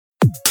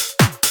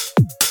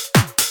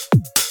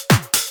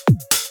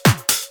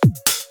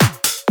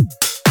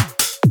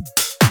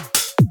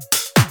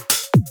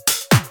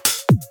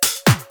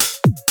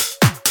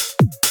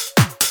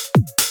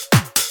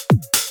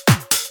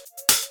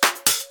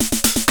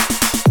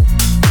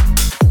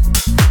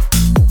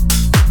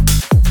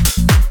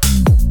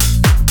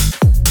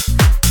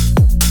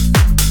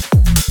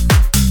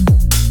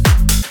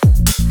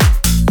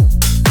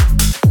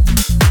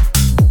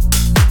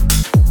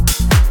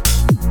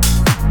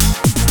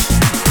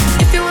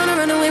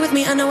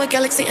know a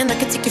galaxy and I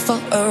could take you for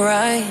a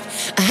ride.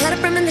 I had a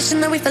premonition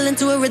that we fell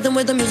into a rhythm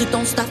where the music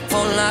don't stop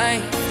for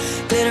life.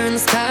 Glitter in the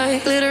sky,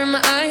 glitter in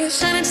my eyes,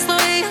 shining just the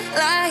way you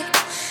like.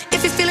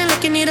 If you're feeling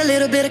like you need a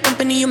little bit of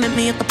company, you met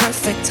me at the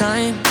perfect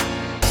time.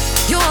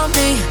 You want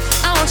me,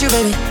 I want you,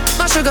 baby.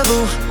 My sugar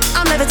boo,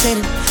 I'm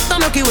levitating. The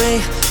Milky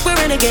Way, we're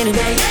renegading.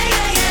 Yeah, yeah,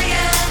 yeah, yeah,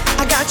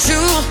 yeah. I got you,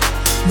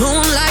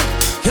 moonlight,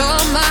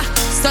 you're my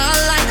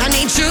starlight. I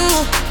need you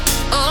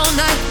all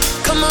night.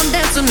 Come on,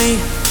 dance with me.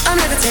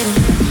 I'm levitating.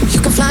 You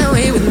can fly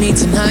away with me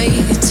tonight.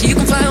 You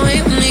can fly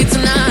away with me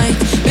tonight.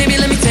 Baby,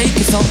 let me take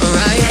you for a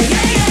ride. Yeah,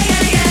 yeah, yeah,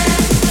 yeah, yeah.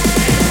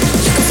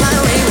 You can fly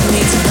away with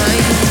me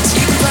tonight.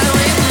 You can fly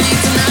away with me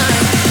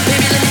tonight.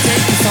 Baby, let me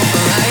take you for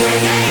a ride.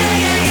 Yeah, yeah,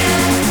 yeah, yeah, yeah.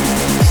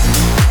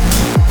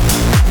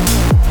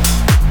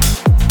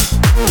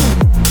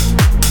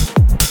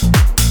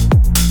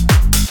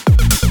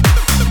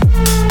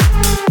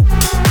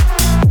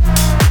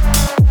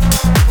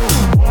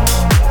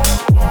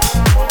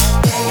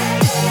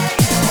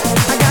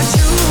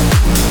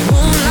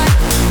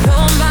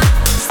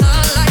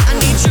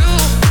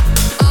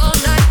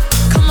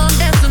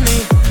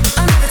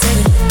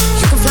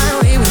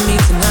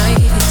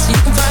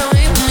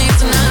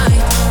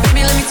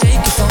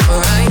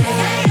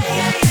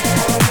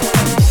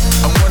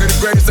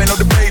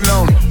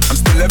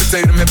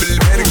 I'm heavily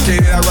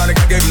medicated,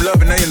 ironic, I gave him love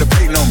and they end up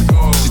hating on me.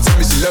 She told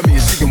me she love me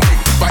and she can wait.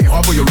 Fighting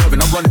hard for your love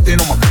and I'm running thin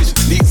on my patience.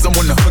 Need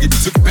someone to hug if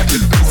you took it back to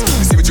the basics.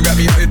 You see what you got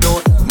me out here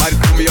doing? Might have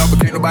threw me off, but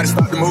can't nobody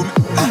stop the movement.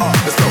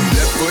 Let's go.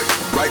 Left foot,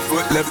 right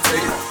foot,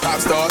 levitating. Pop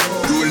star,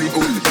 do a leap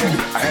with the baby.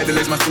 I had to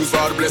lace my shoes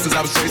for all the blessings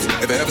I was chasing.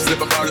 If I ever slip,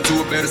 I fall into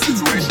a better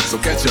situation. So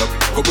catch up,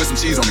 go put some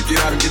cheese on me,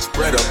 get out and get your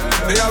bread up.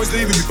 They always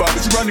leaving me, but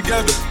you run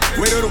together.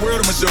 Weight of the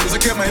world on my shoulders,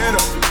 I kept my head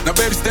up. Now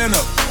baby, stand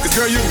up, cause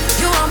girl, you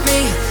want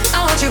me,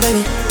 I want you,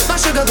 baby. My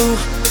sugar boo,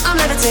 I'm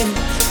levitating.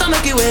 The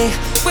Milky Way,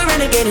 we're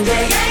renegading.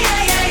 Yeah, yeah,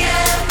 yeah, yeah,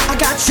 yeah. I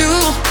got you,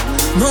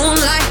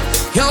 moonlight,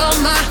 you're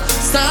my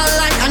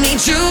starlight. I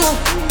need you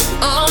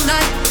all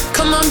night.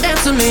 Come on,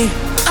 dance with me.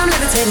 I'm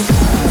levitating.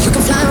 You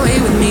can fly away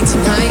with me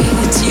tonight.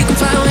 You can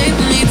fly away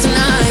with me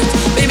tonight.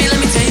 Baby, let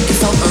me take you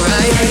for a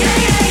ride. Yeah, yeah,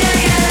 yeah, yeah,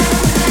 yeah.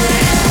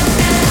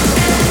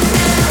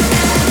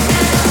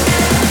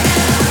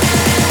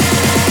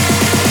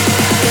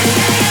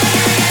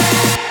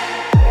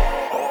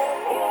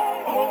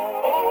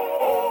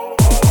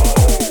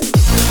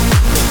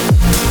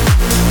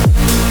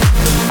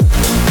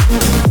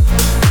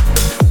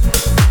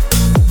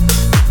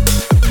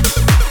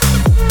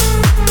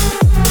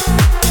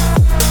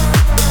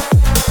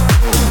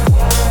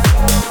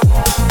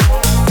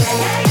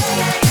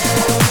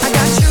 I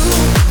got you,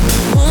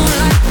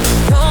 moonlight,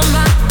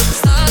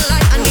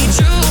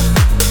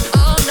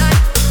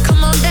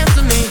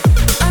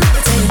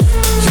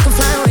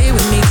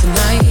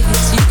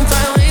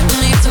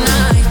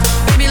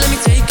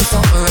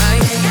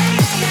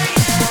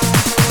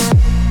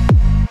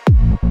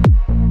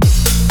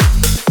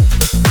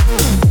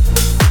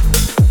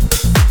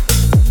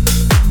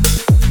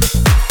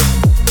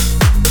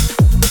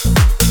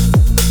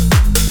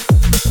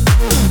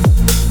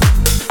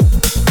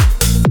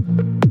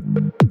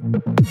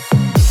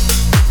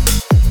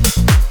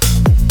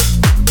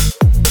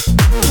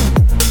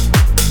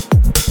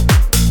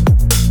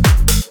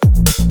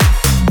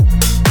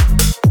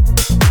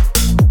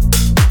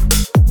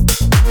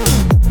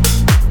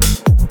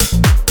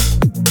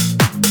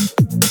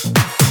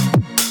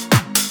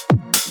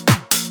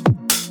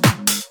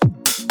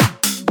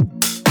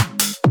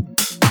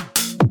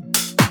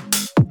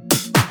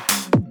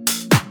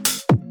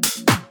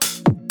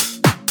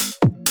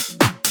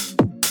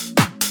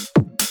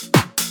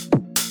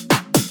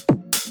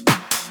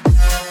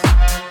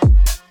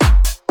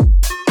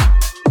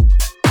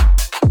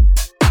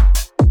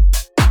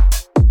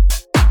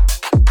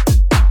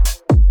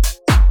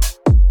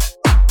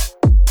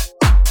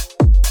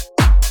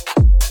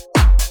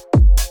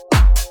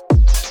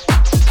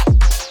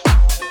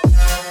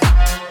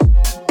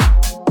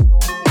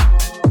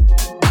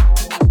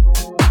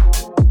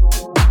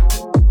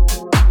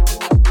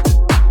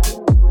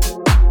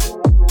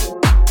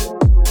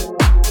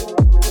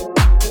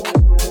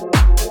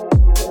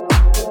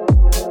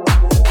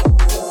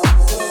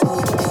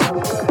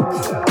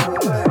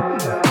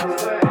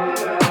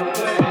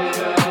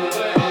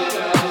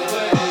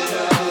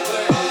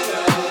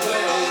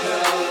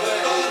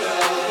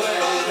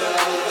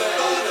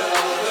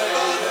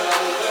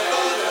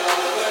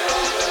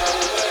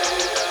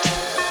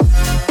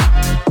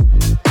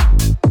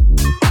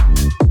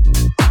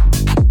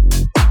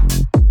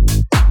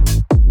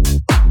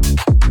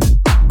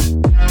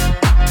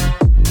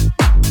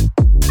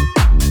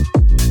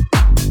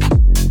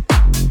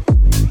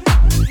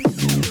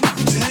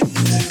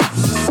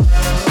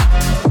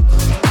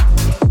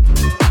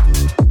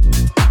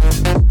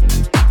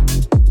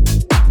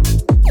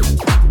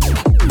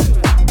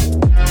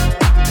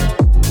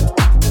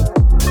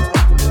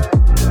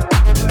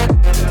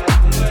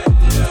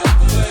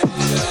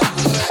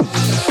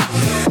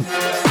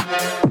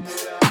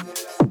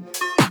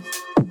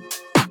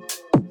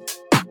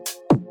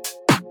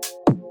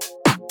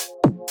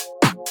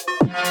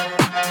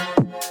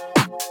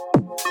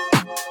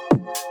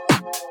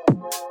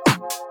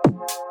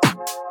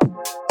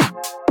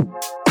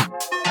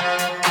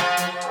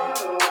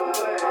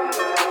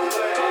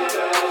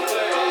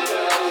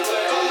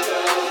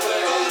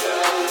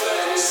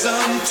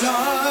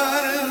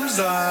 Sometimes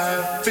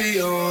I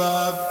feel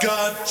I've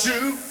got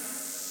to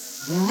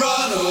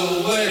run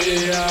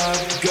away,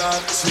 I've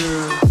got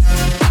to.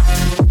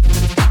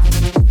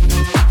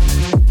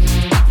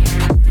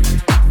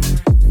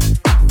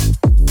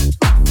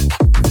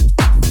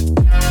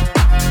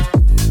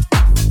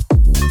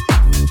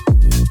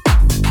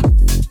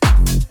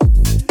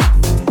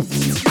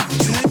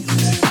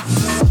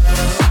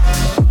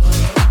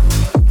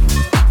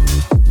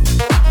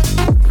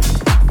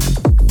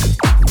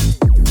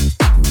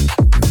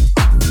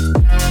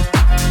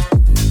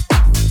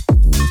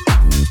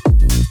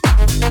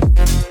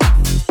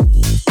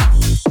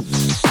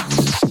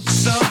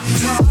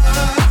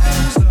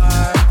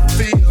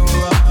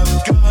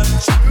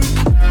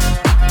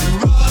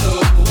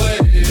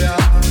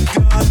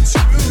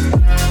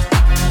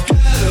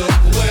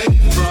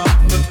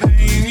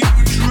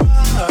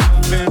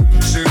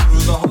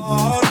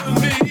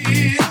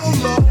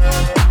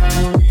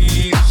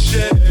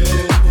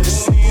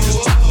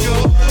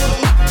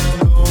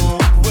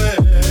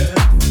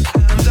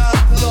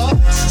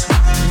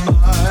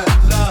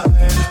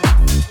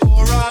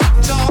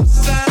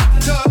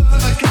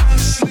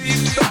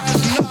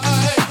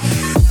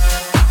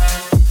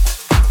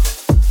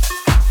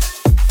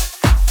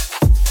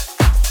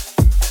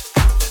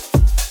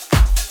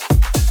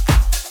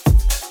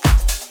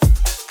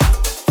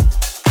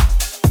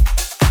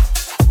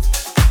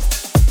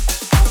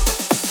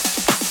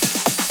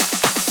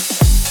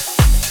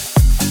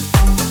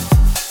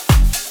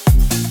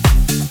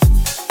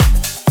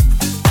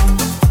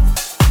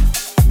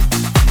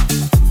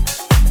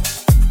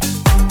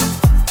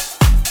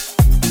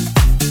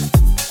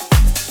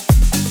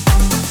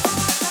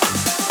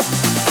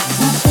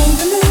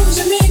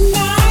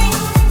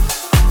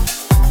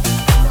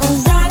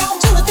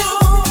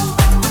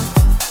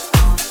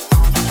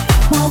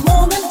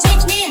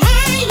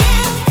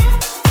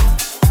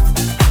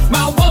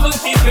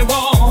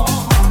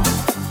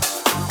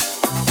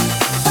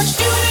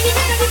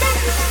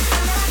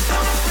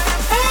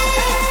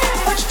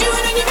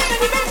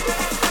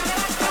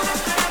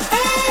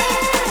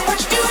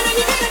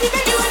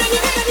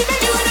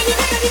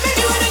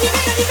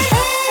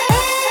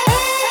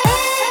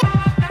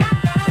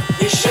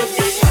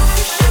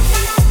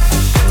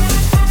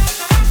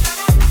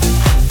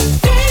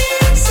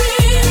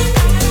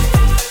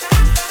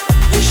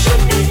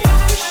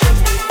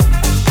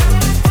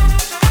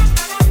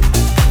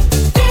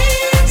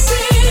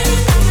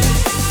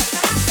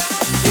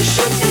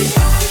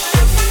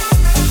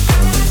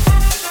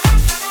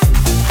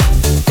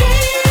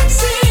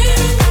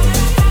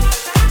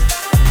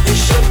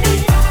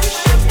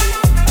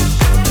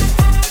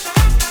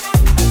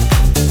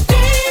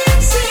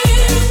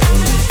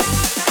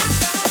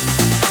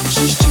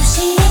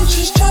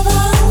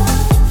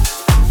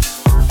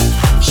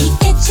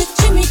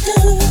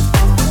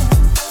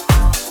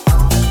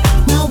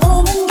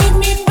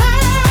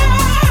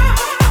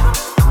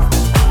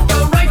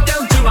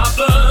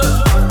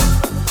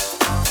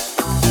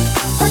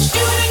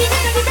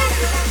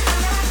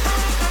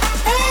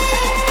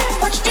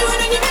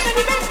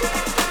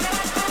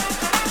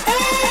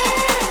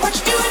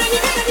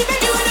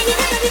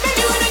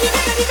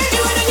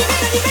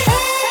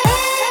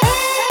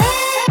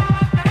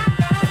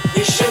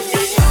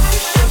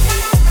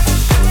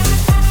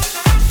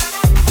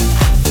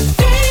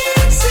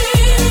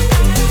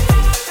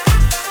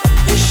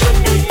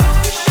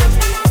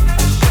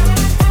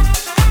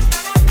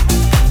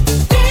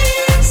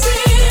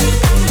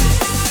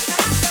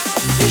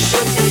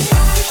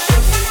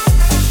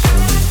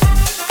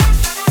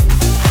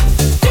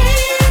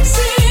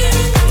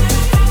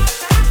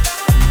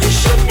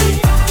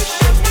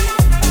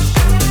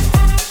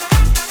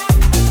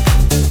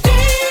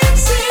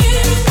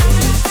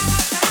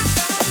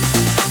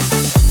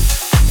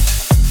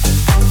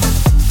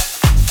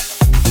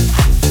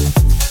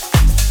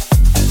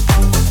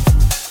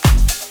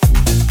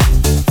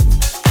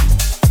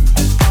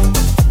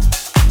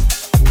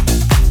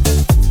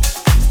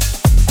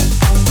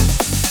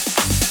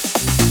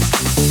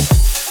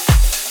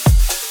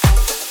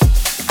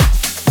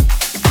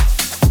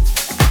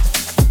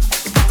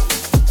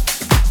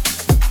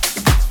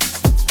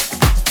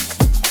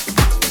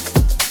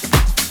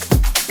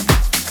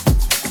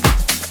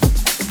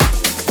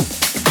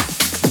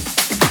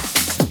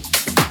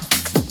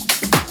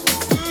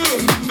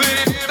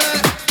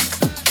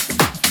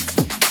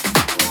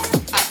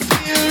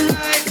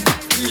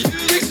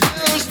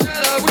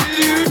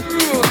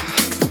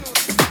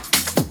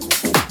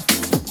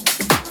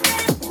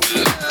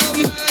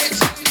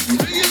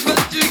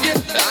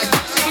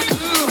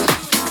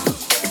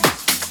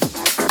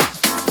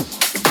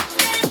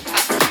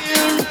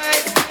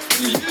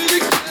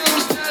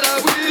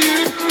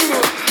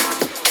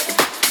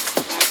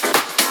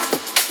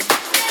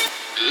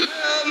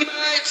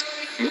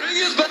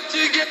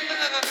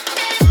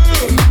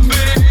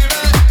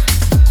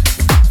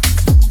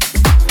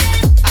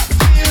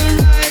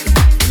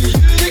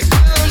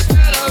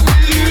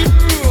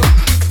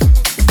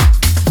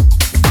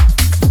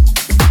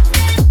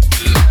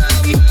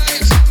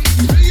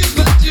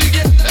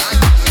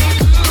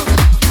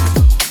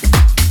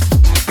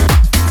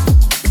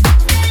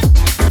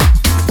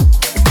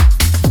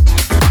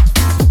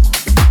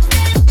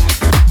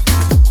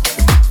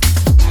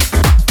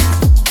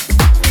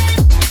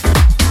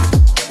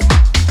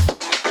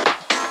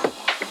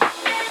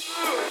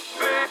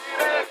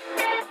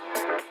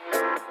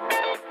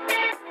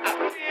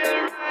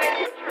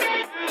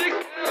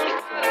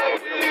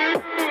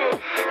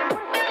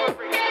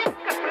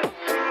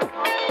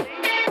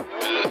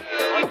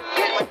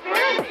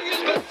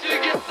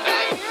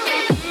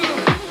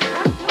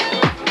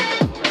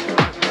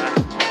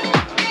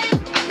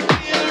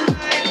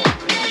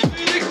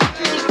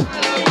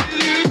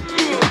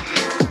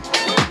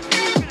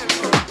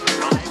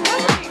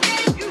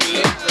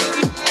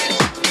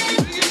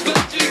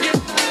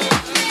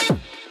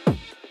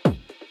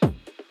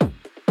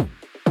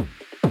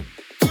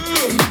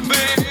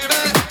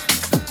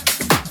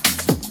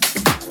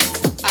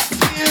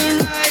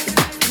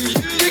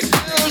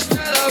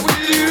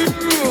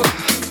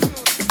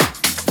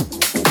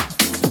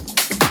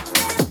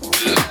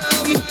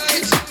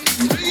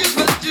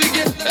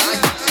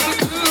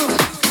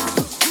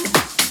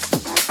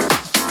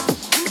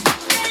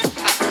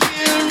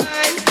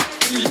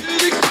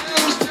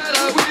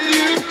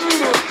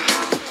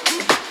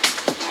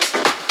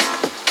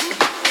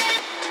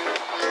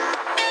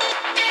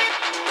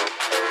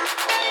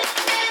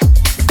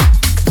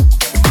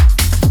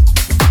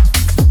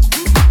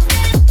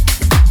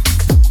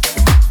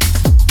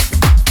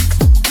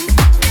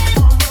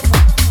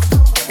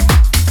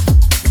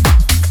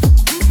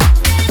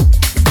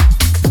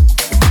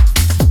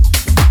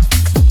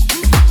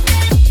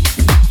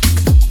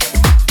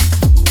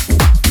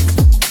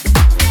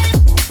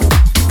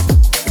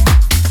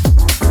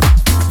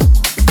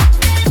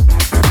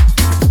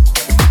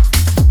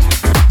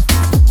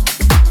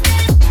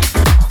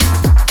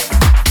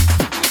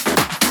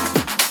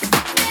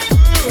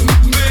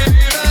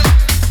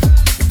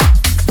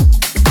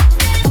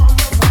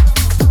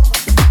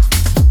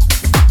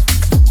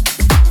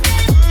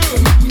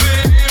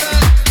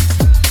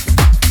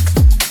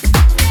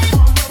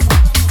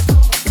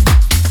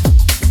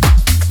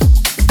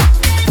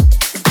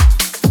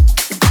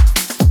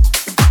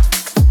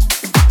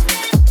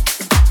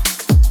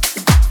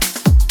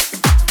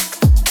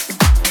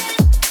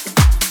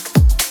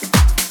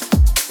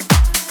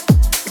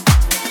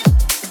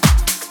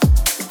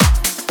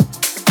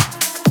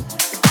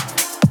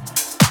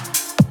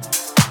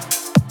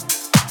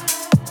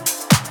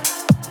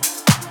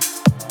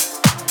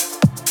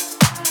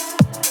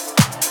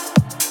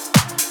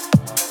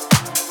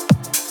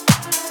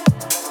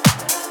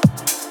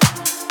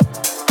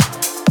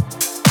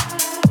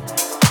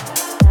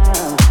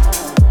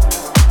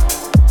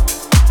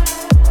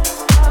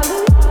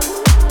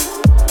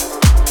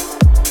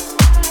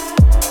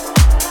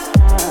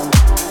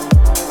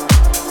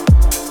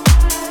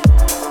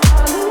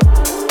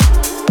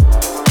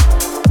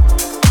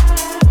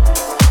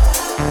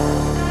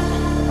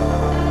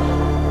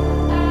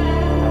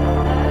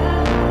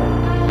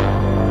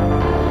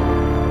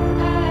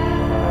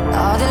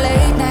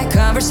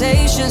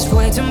 conversations,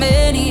 way too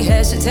many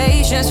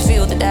hesitations.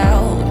 Feel the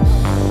doubt,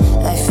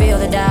 I feel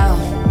the doubt.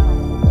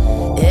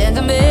 And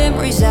the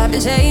memories I've been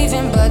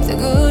saving, but the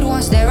good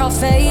ones, they're all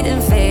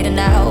fading, fading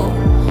out.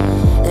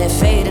 They're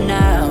fading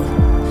out.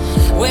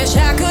 Wish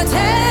I could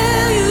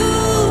tell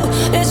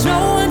you there's no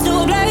one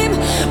to blame.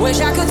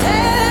 Wish I could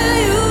tell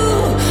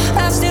you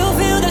I still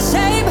feel the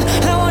same.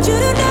 I want you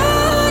to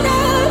know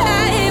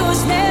that it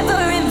was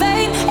never in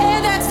vain,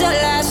 and that's the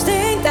last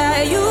thing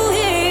that you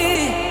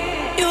hear.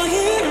 You'll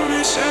hear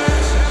me say.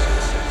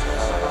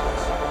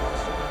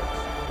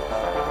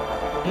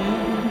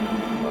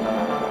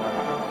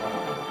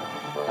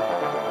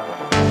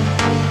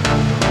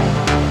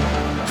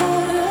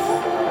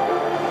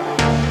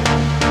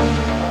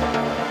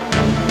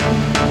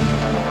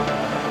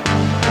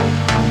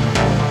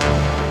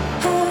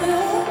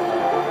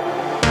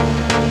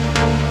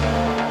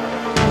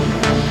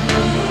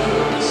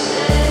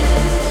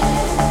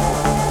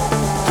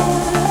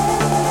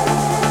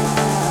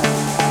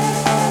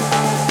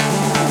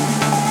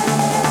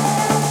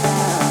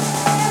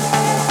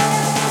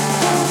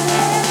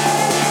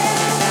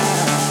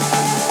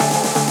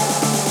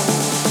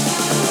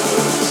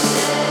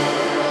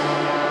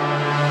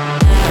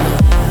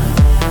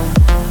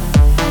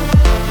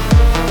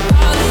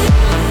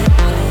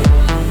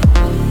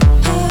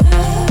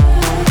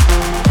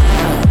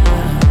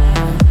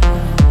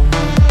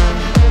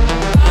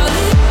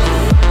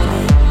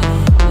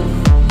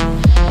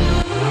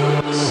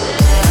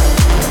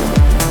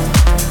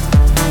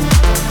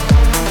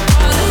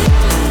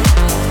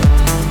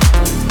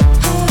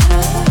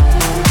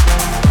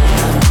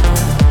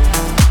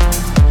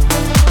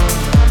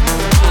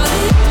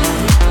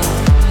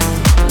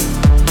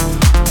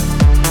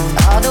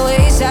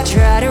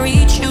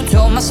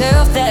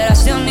 That I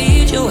still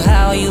need you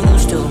how I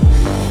used to,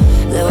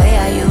 the way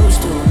I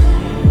used to.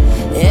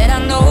 And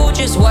I know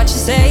just what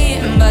you're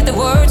saying, but the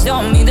words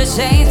don't mean the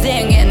same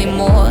thing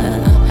anymore.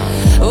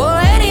 Oh,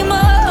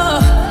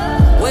 anymore.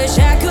 Wish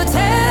I could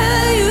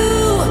tell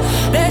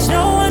you there's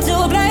no one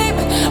to blame.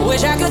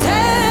 Wish I could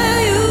tell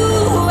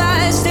you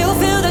I still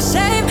feel the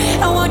same.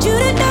 I want you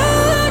to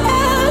know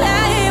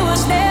that it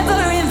was never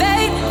in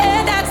vain,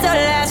 and that's the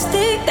last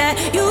thing that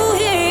you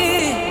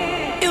hear.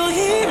 You'll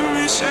hear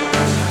me say.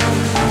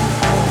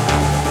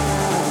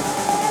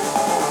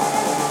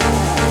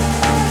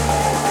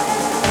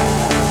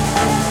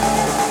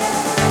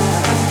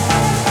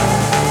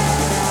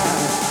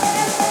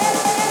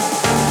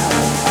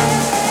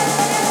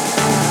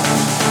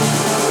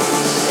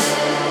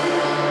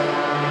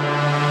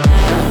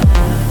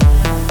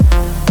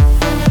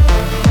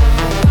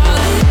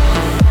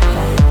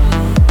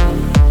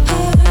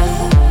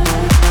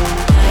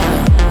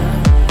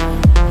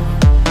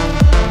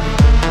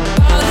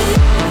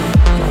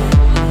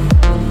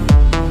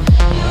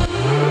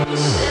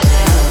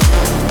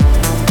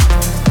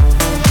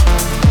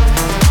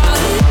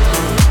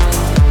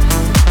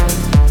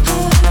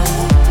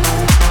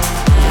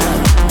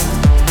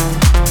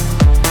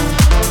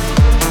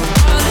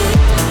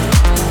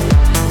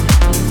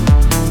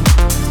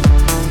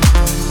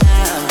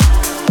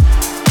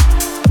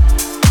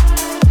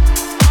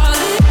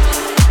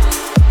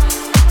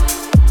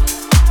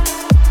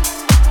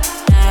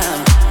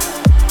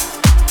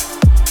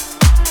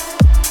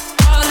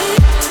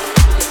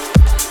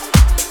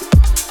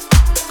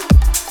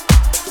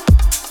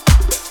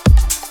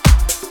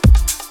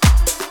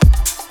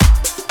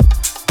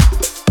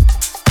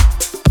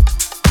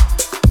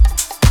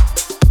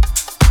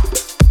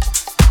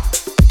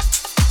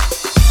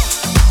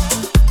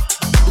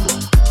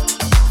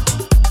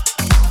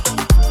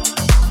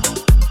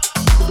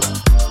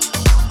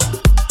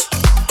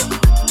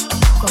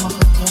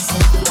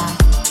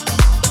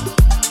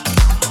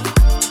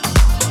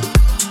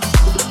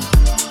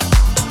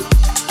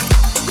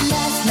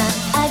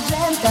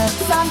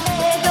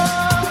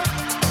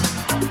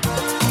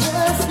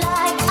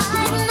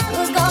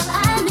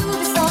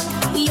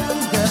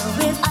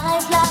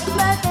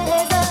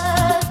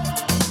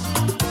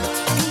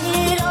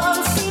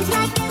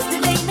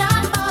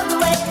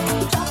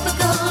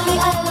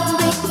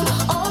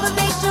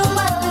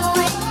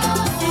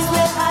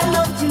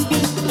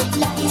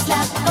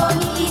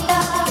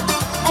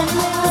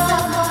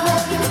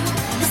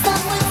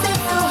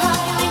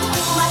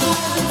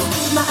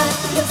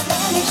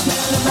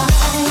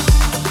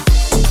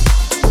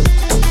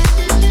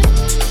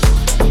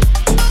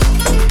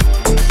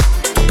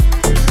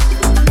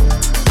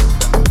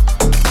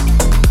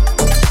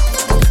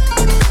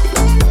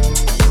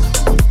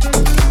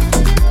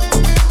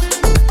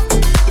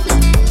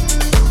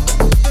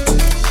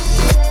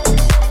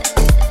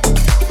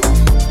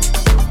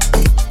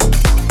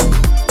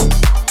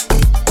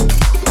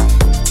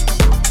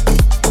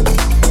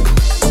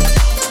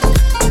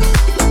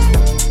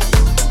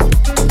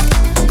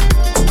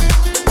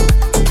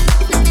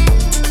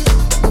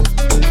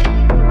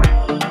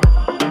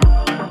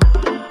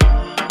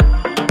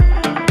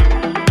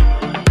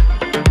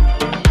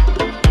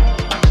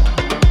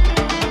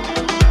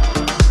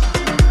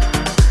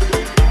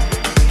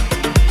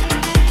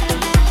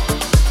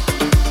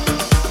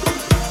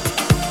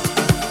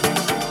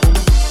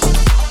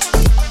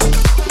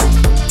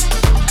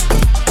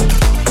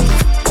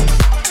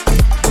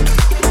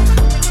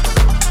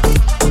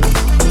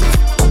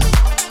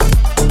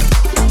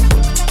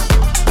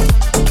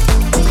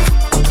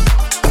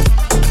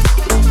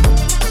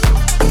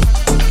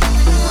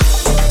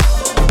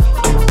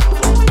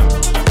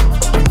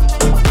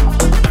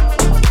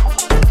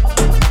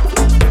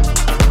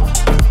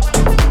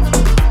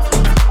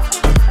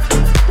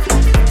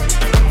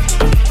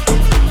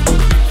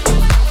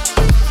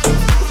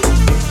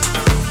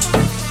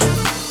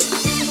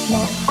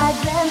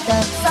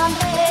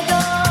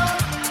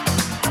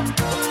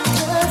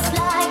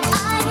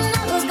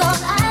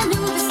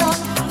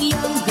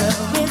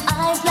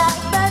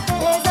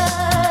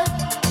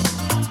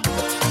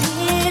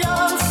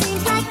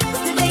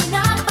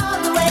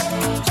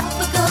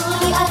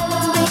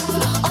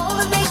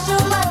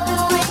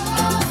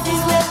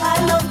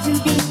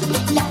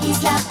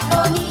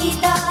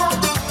 bonita,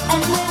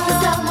 and when the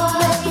summer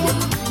rain,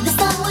 the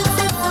sun would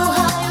set so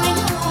high, ring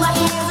through my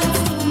ears and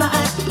sing my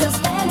the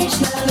Spanish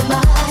lullaby.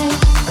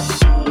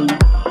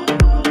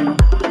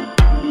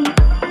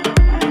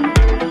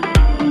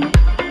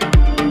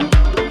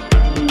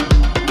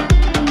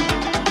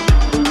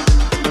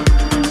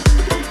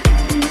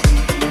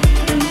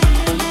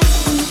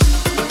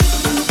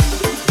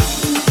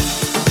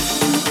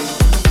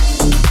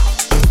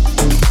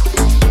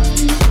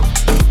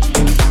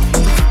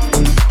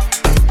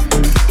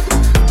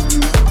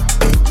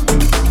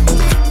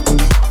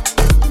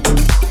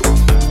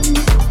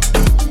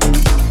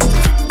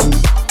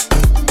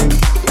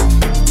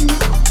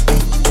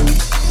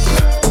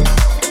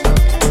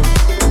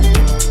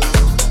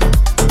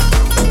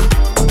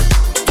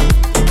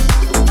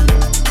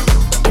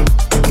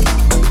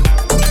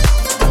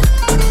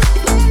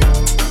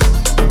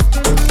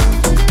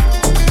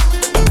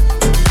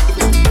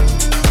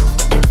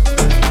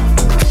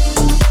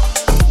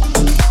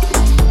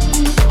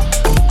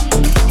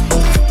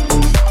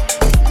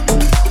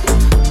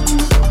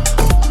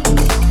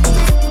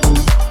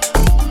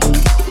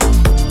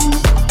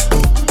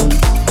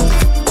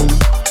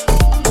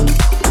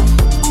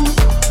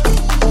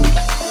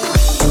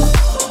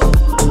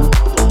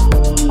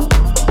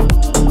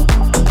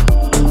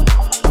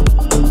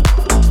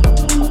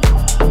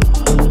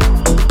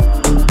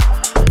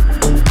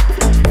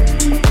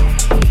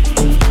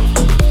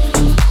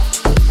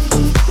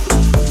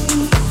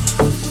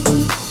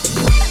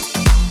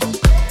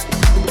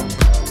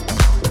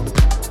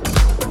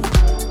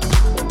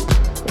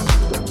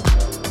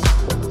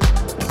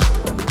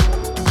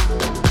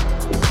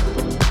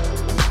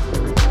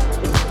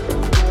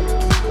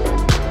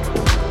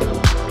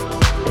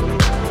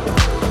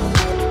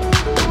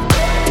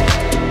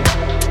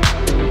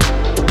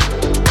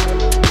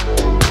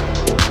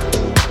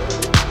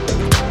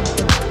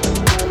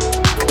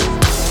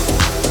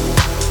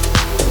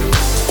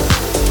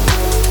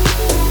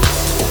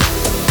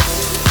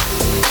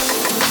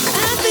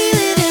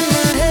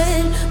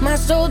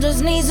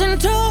 Shoulders, knees and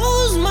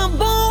toes, my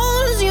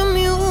bones, your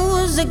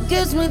music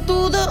gets me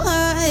through the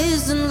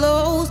highs and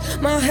lows.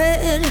 My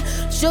head,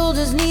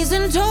 shoulders, knees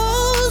and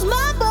toes,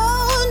 my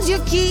bones,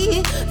 you're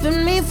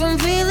keeping me from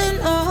feeling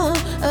all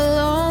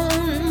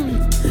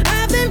alone.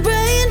 I've been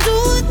praying to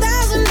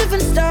 1,000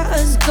 different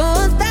stars, to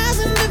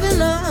 1,000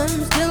 different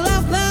arms, till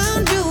I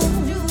found you.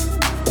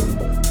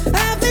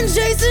 I've been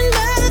chasing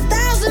by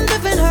 1,000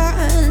 different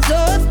hearts, so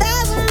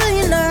 1,000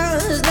 million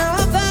hours, now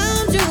I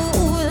found you.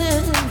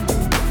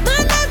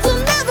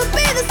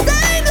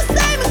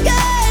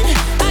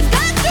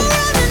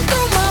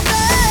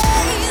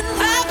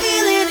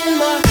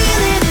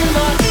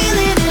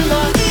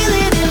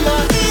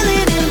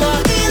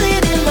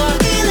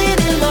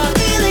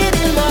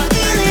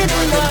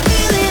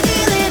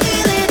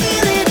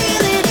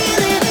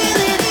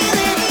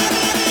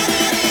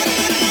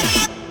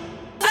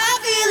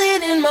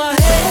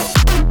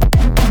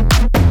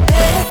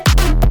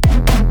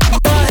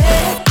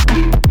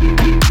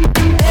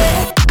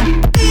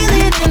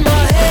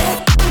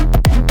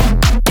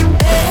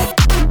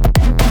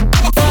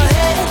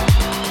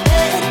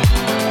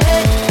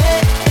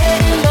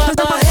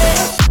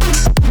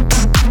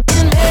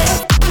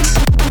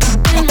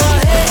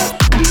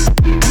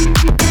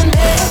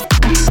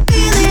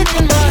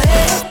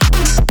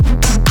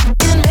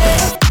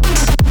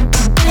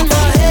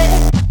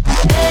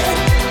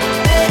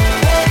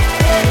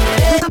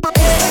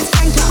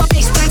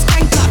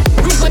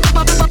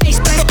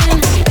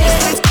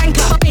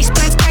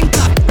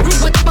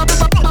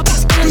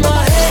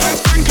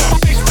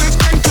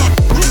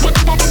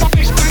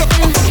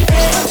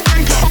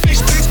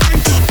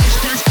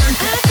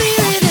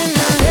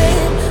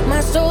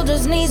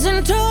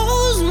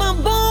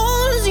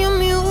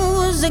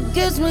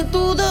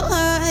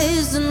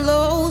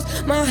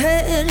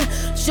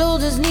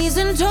 Shoulders, knees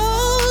and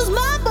toes,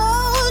 my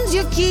bones,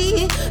 you're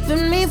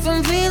keeping me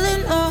from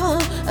feeling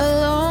all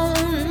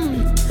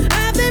alone.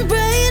 I've been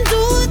praying to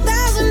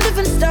 1,000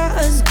 different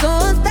stars, to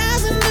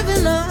 1,000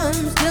 different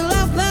arms, till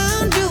I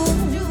found you.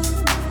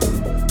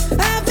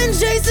 I've been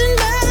chasing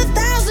by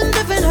 1,000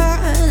 different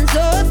hearts,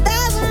 so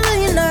 1,000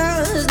 million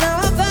hours, now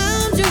I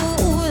found you.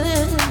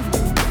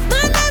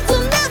 My nights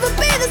will never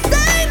be the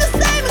same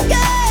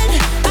again.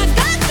 I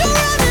got you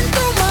running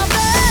through my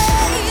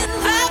veins.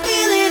 I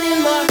feel it in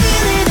my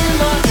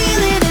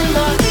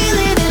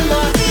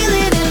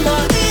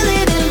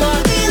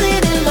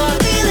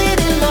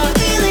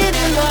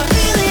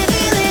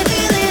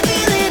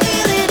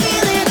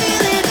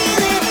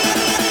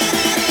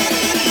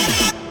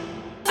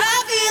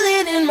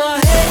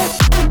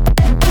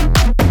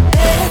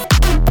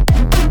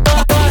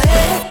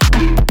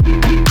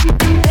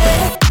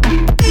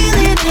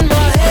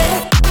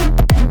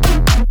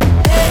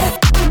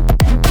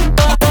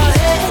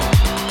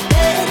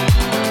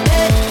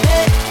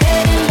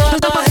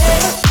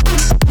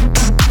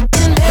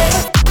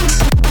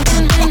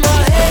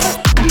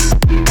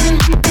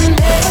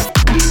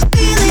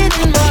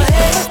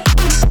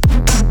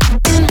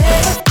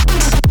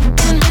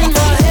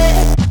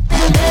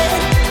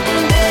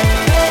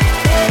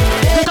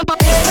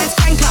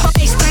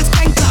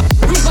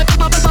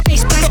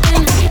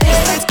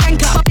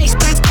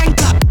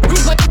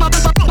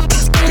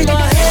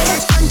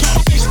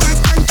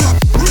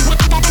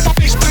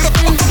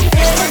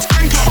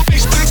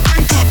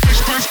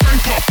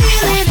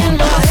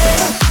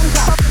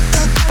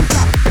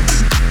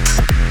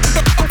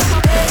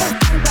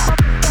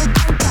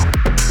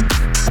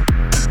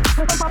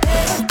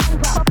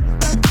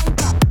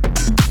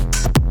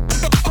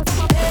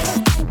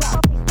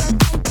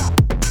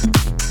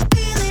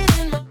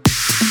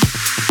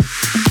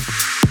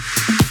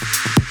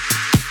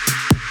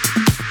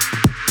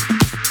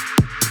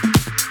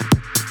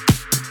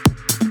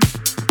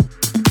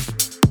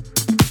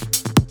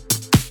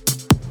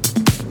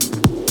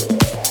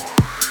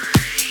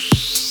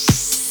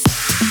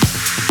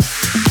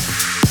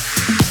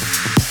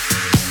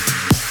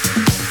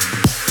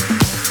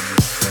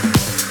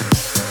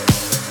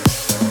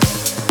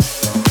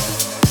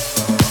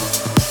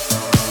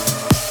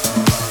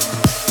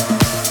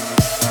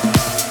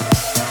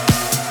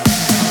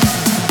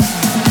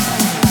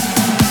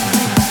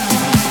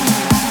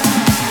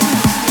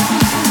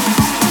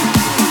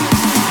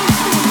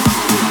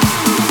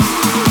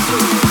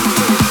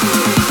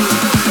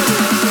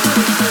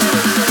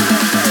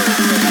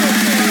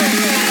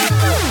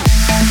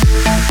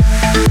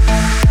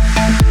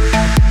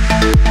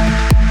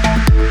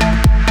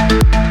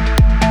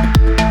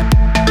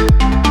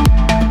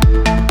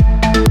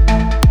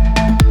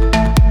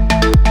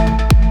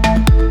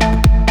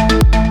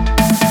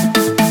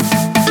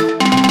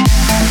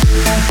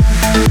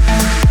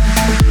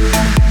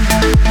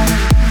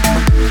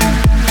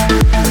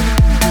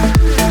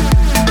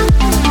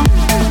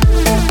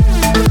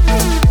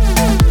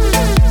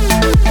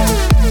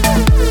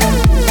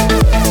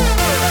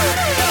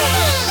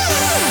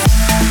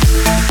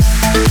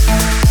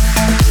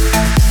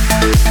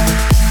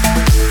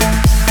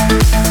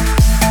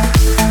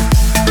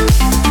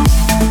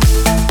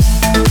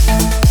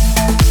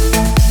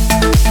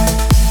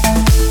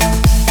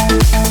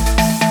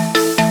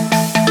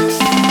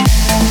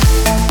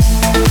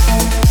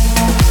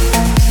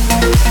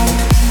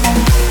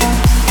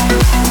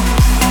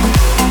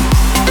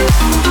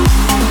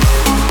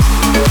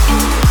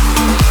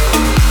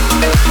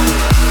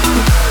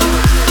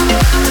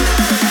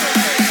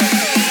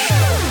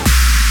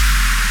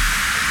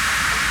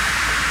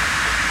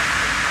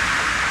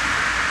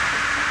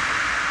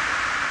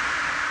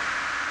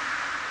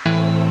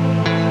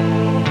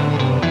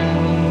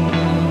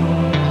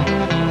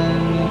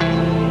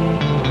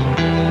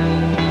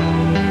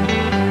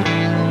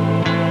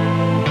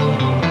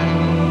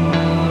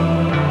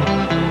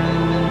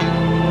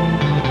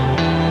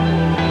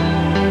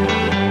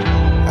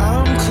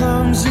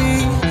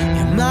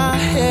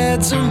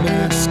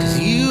mess. 'Cause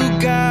you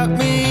got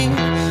me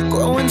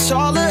growing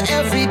taller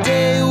every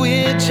day.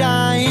 We're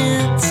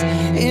giants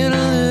in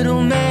a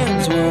little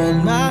man's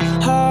world. My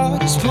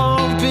heart is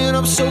pumping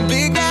up so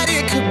big that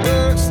it could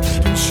burst.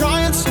 I'm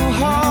trying so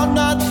hard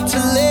not to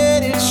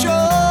let it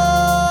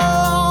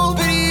show.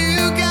 But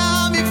you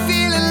got me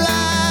feeling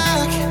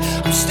like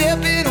I'm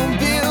stepping on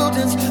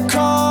buildings,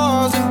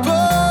 cars and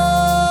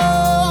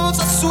boats.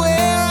 I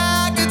swear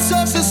I could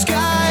touch the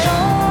sky.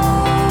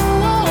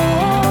 Oh,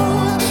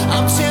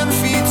 I'm 10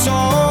 feet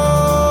tall.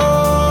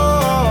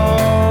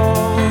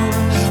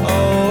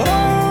 Oh,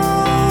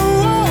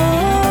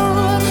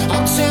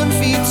 I'm 10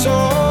 feet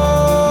tall.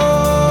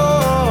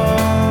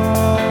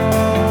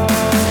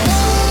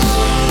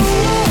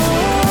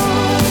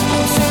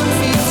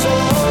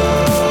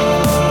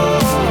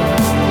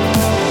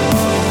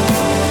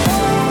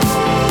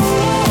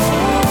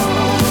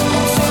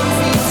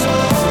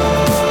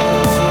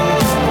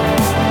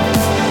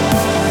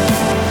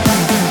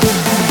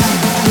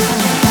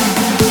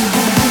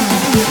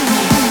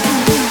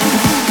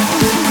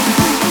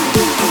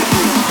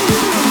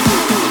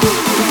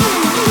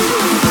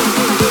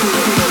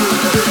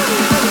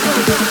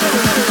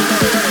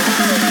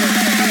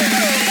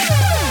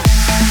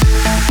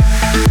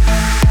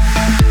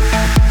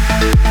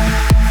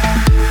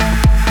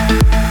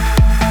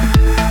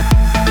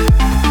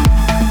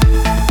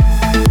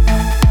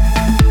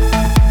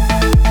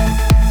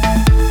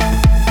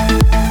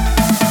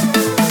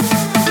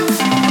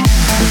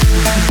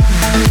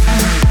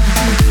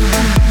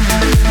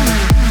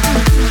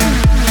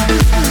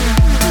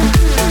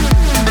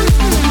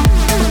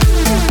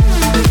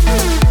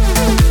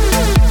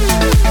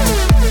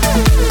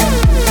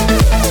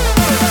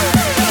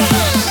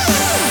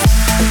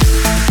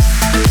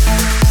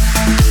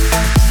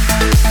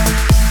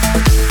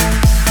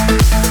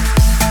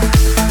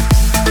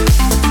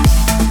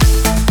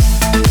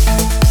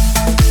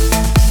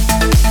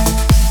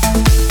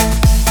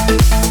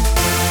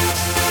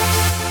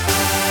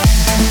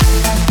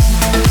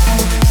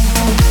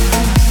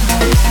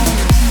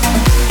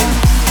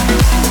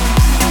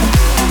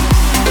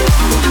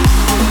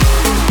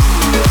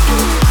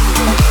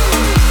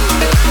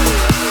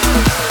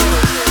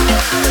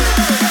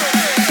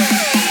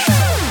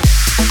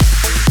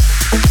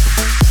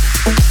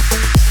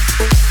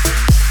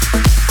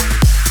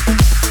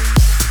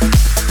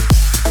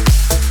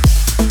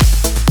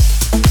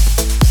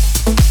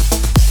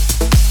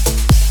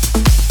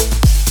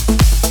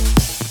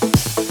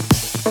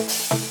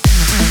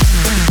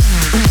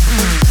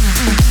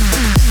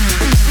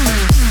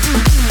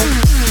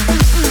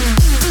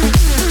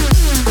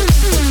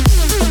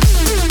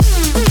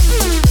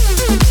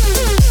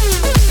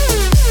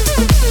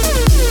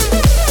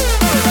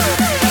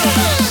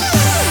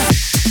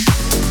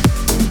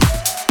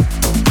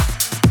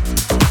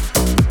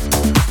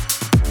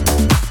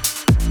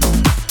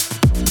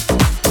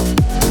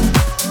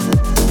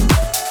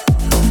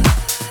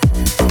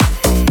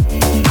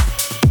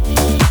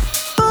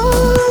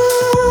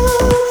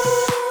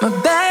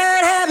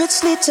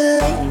 Lead to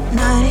late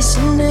nights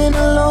sitting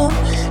alone,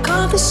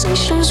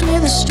 conversations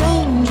with a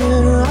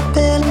stranger I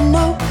barely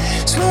know,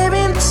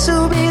 swearing this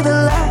will be the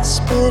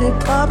last, but it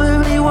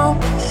probably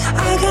won't.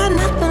 I got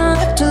nothing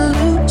left to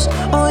lose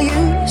or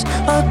use,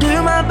 or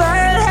do my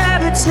bad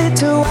habits lead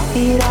to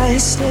white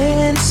eyes staring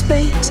into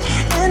space,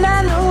 and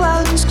I know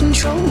I lose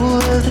control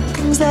of the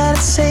things that I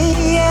say.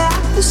 Yeah, I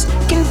was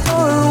looking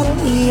for a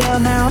way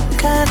out, now I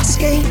can't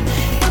escape.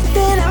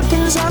 Nothing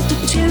happens after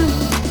two,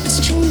 it's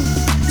true.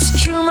 It's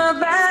true, my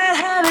bad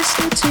habits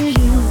lead to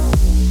you.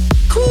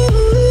 Ooh,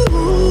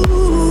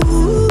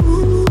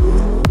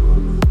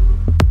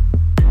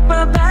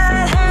 my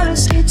bad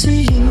habits lead to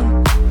you.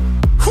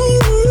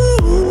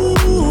 Ooh,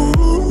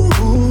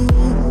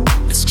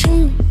 it's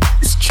true,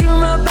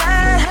 my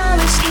bad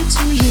habits lead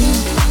to you.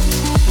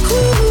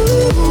 Ooh,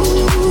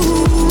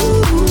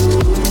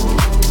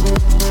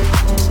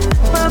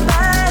 my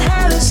bad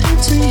habits lead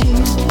to you.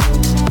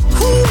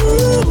 Ooh,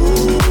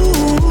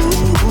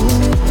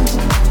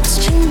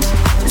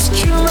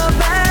 my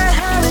bad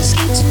habits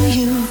lead to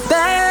you.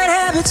 Bad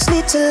habits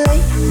lead to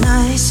late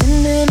nights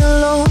sitting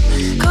alone,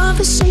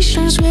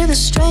 conversations with a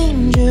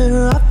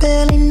stranger I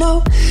barely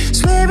know,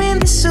 swearing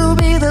this will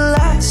be the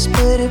last,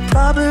 but it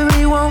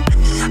probably won't.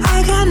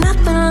 I got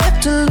nothing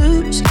left to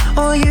lose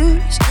or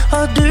use,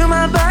 or do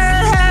my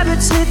bad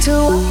habits lead to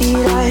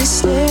white eyes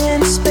staring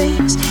into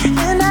space,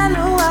 and I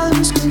know I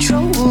lose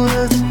control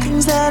of the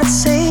things that I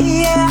say.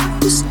 Yeah, I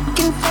was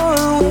looking for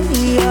a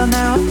way out,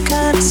 now I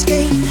can't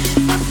escape.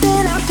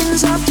 Nothing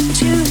happens after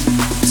two,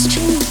 it's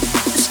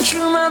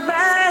true, my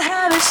bad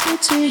habits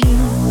lead to you.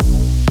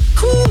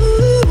 Ooh,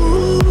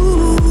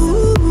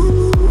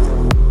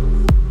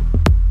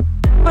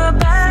 my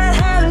bad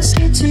habits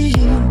lead to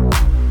you.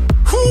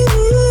 Ooh,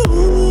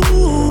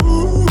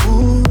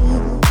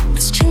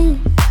 it's true,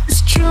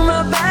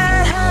 my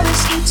bad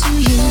habits lead to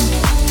you.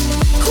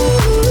 Ooh,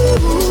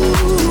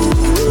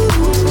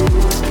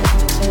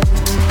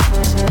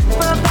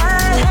 my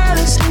bad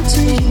habits lead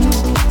to you.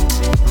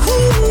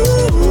 Ooh,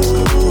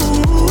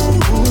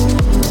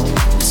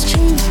 it's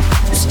true,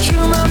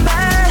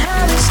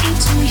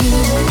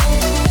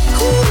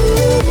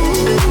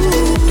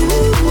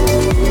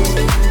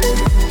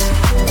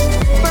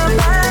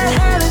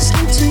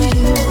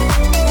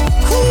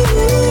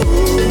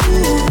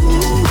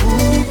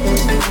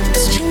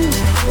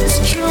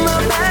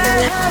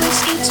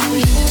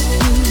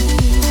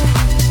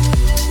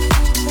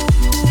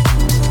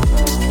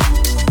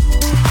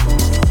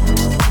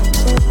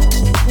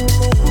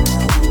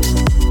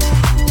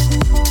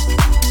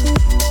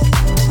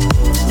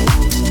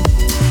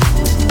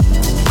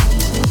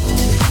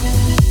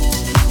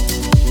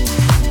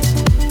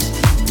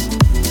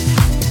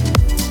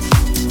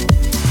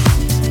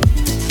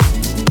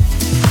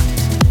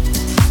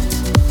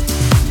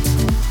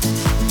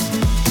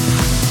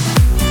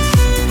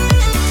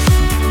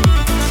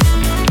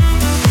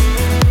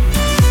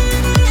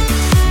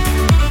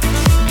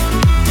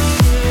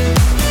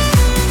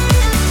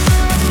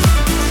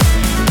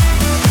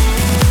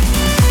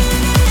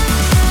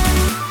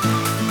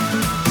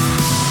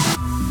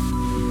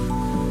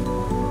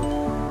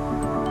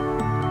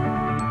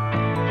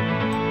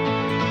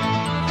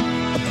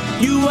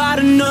 You ought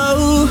to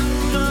know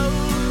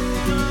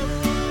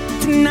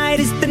tonight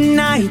is the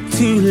night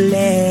to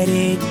let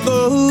it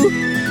go.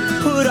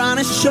 Put on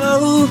a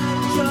show.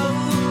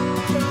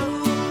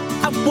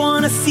 I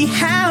wanna see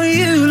how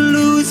you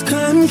lose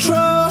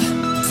control.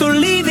 So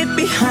leave it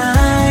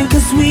behind,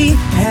 'cause we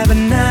have a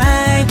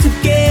night to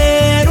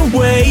get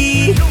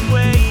away.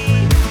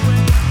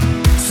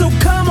 So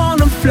come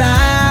on and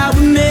fly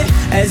with me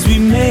as we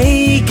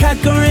make our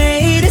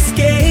great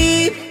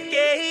escape.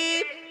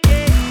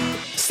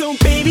 So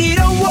baby,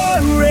 don't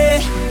worry,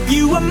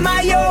 you are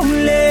my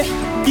only.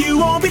 You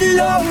won't be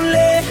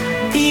lonely,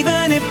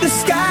 even if the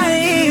sky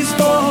is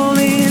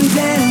falling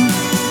down.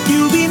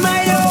 You'll be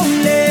my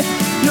only,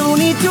 no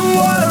need to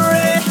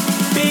worry.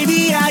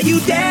 Baby, are you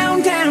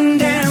down, down,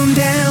 down,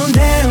 down,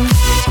 down?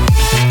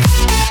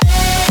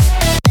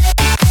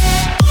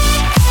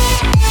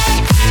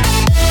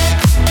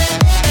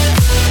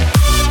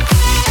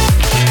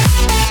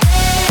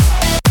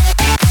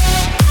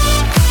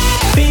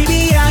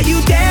 Baby, are you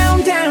down,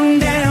 down,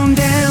 down,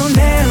 down,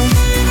 down?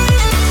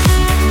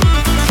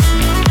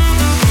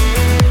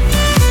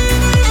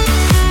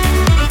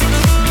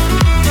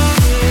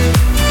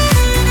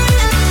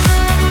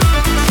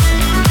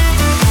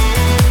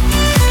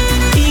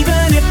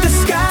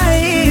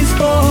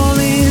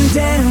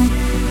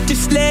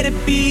 Let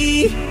it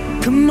be.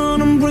 Come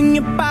on and bring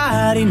your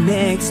body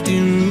next to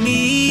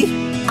me.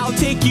 I'll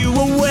take you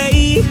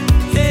away.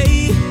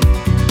 Hey,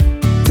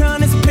 turn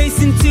this place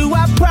into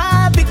our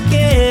private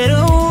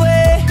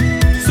getaway.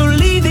 So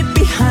leave it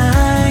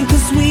behind,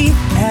 'cause we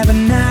have a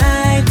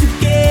night to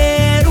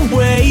get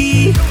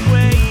away.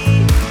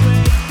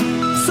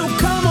 So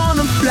come on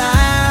and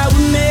fly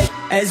with me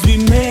as we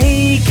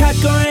make our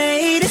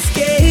great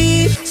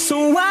escape. So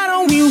why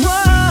don't we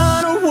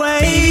run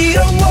away?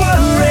 Don't worry.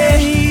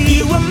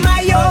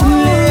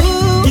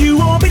 You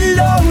won't be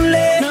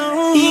lonely,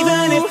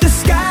 even if the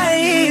sky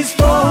is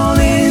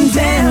falling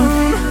down.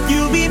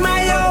 You'll be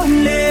my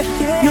only,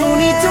 no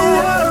need to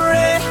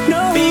worry.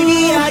 Baby,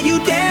 are you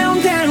down,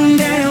 down,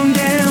 down,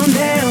 down,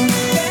 down?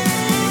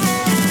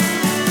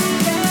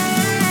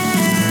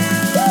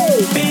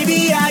 Baby,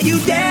 are you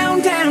down,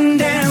 down,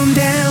 down,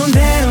 down,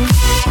 down?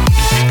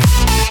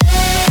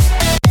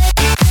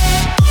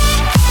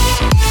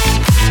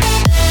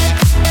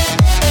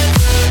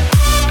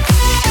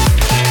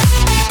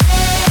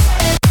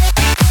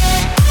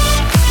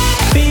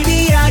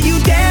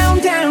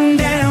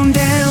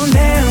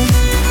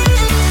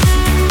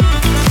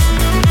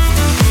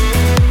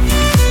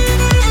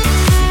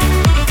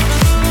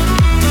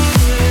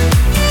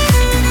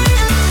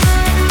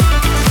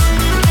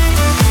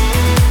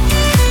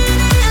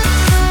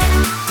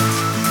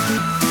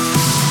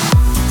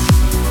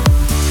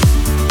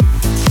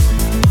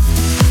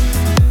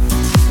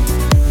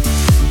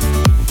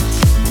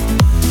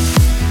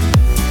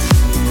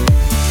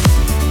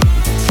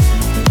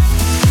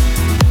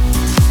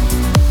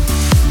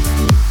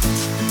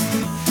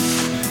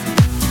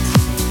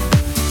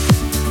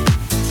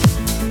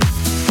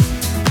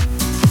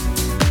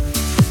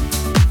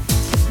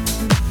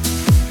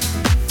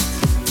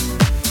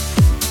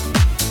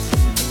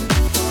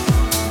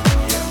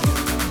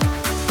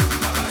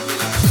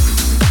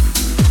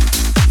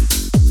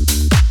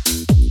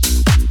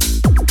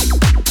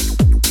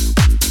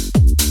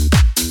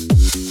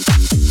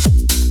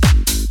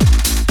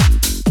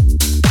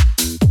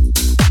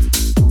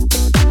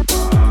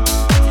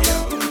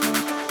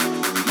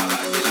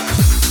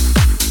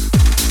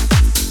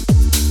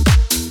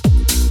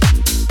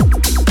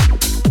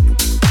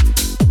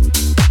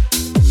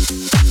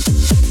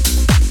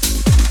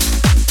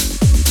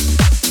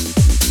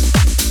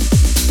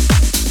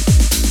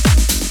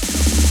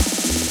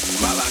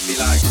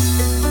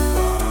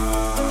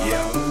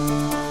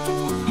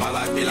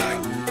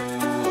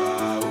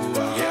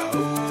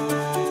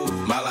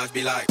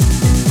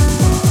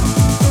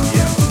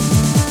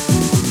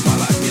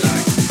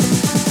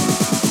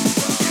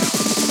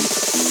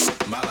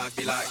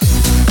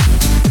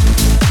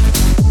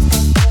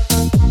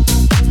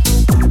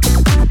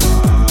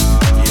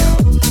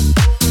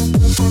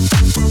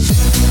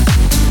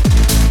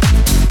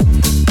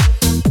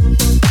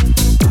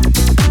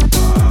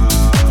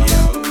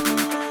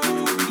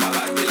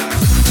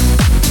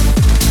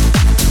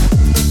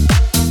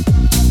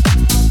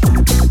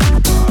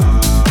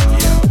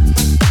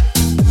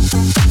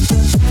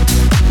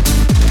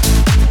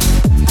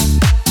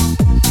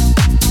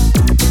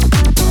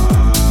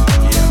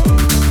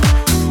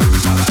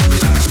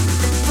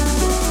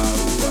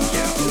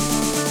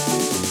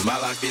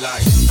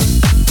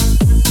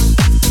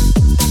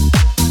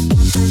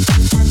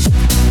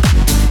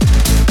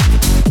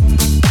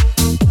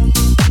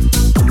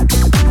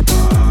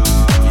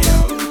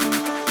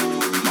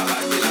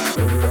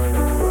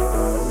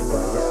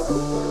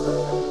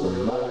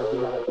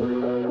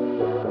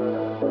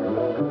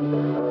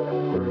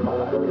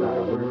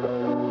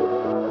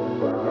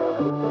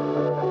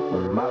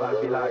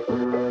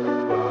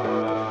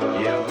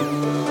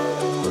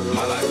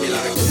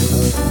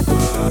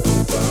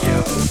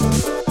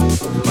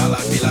 My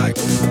life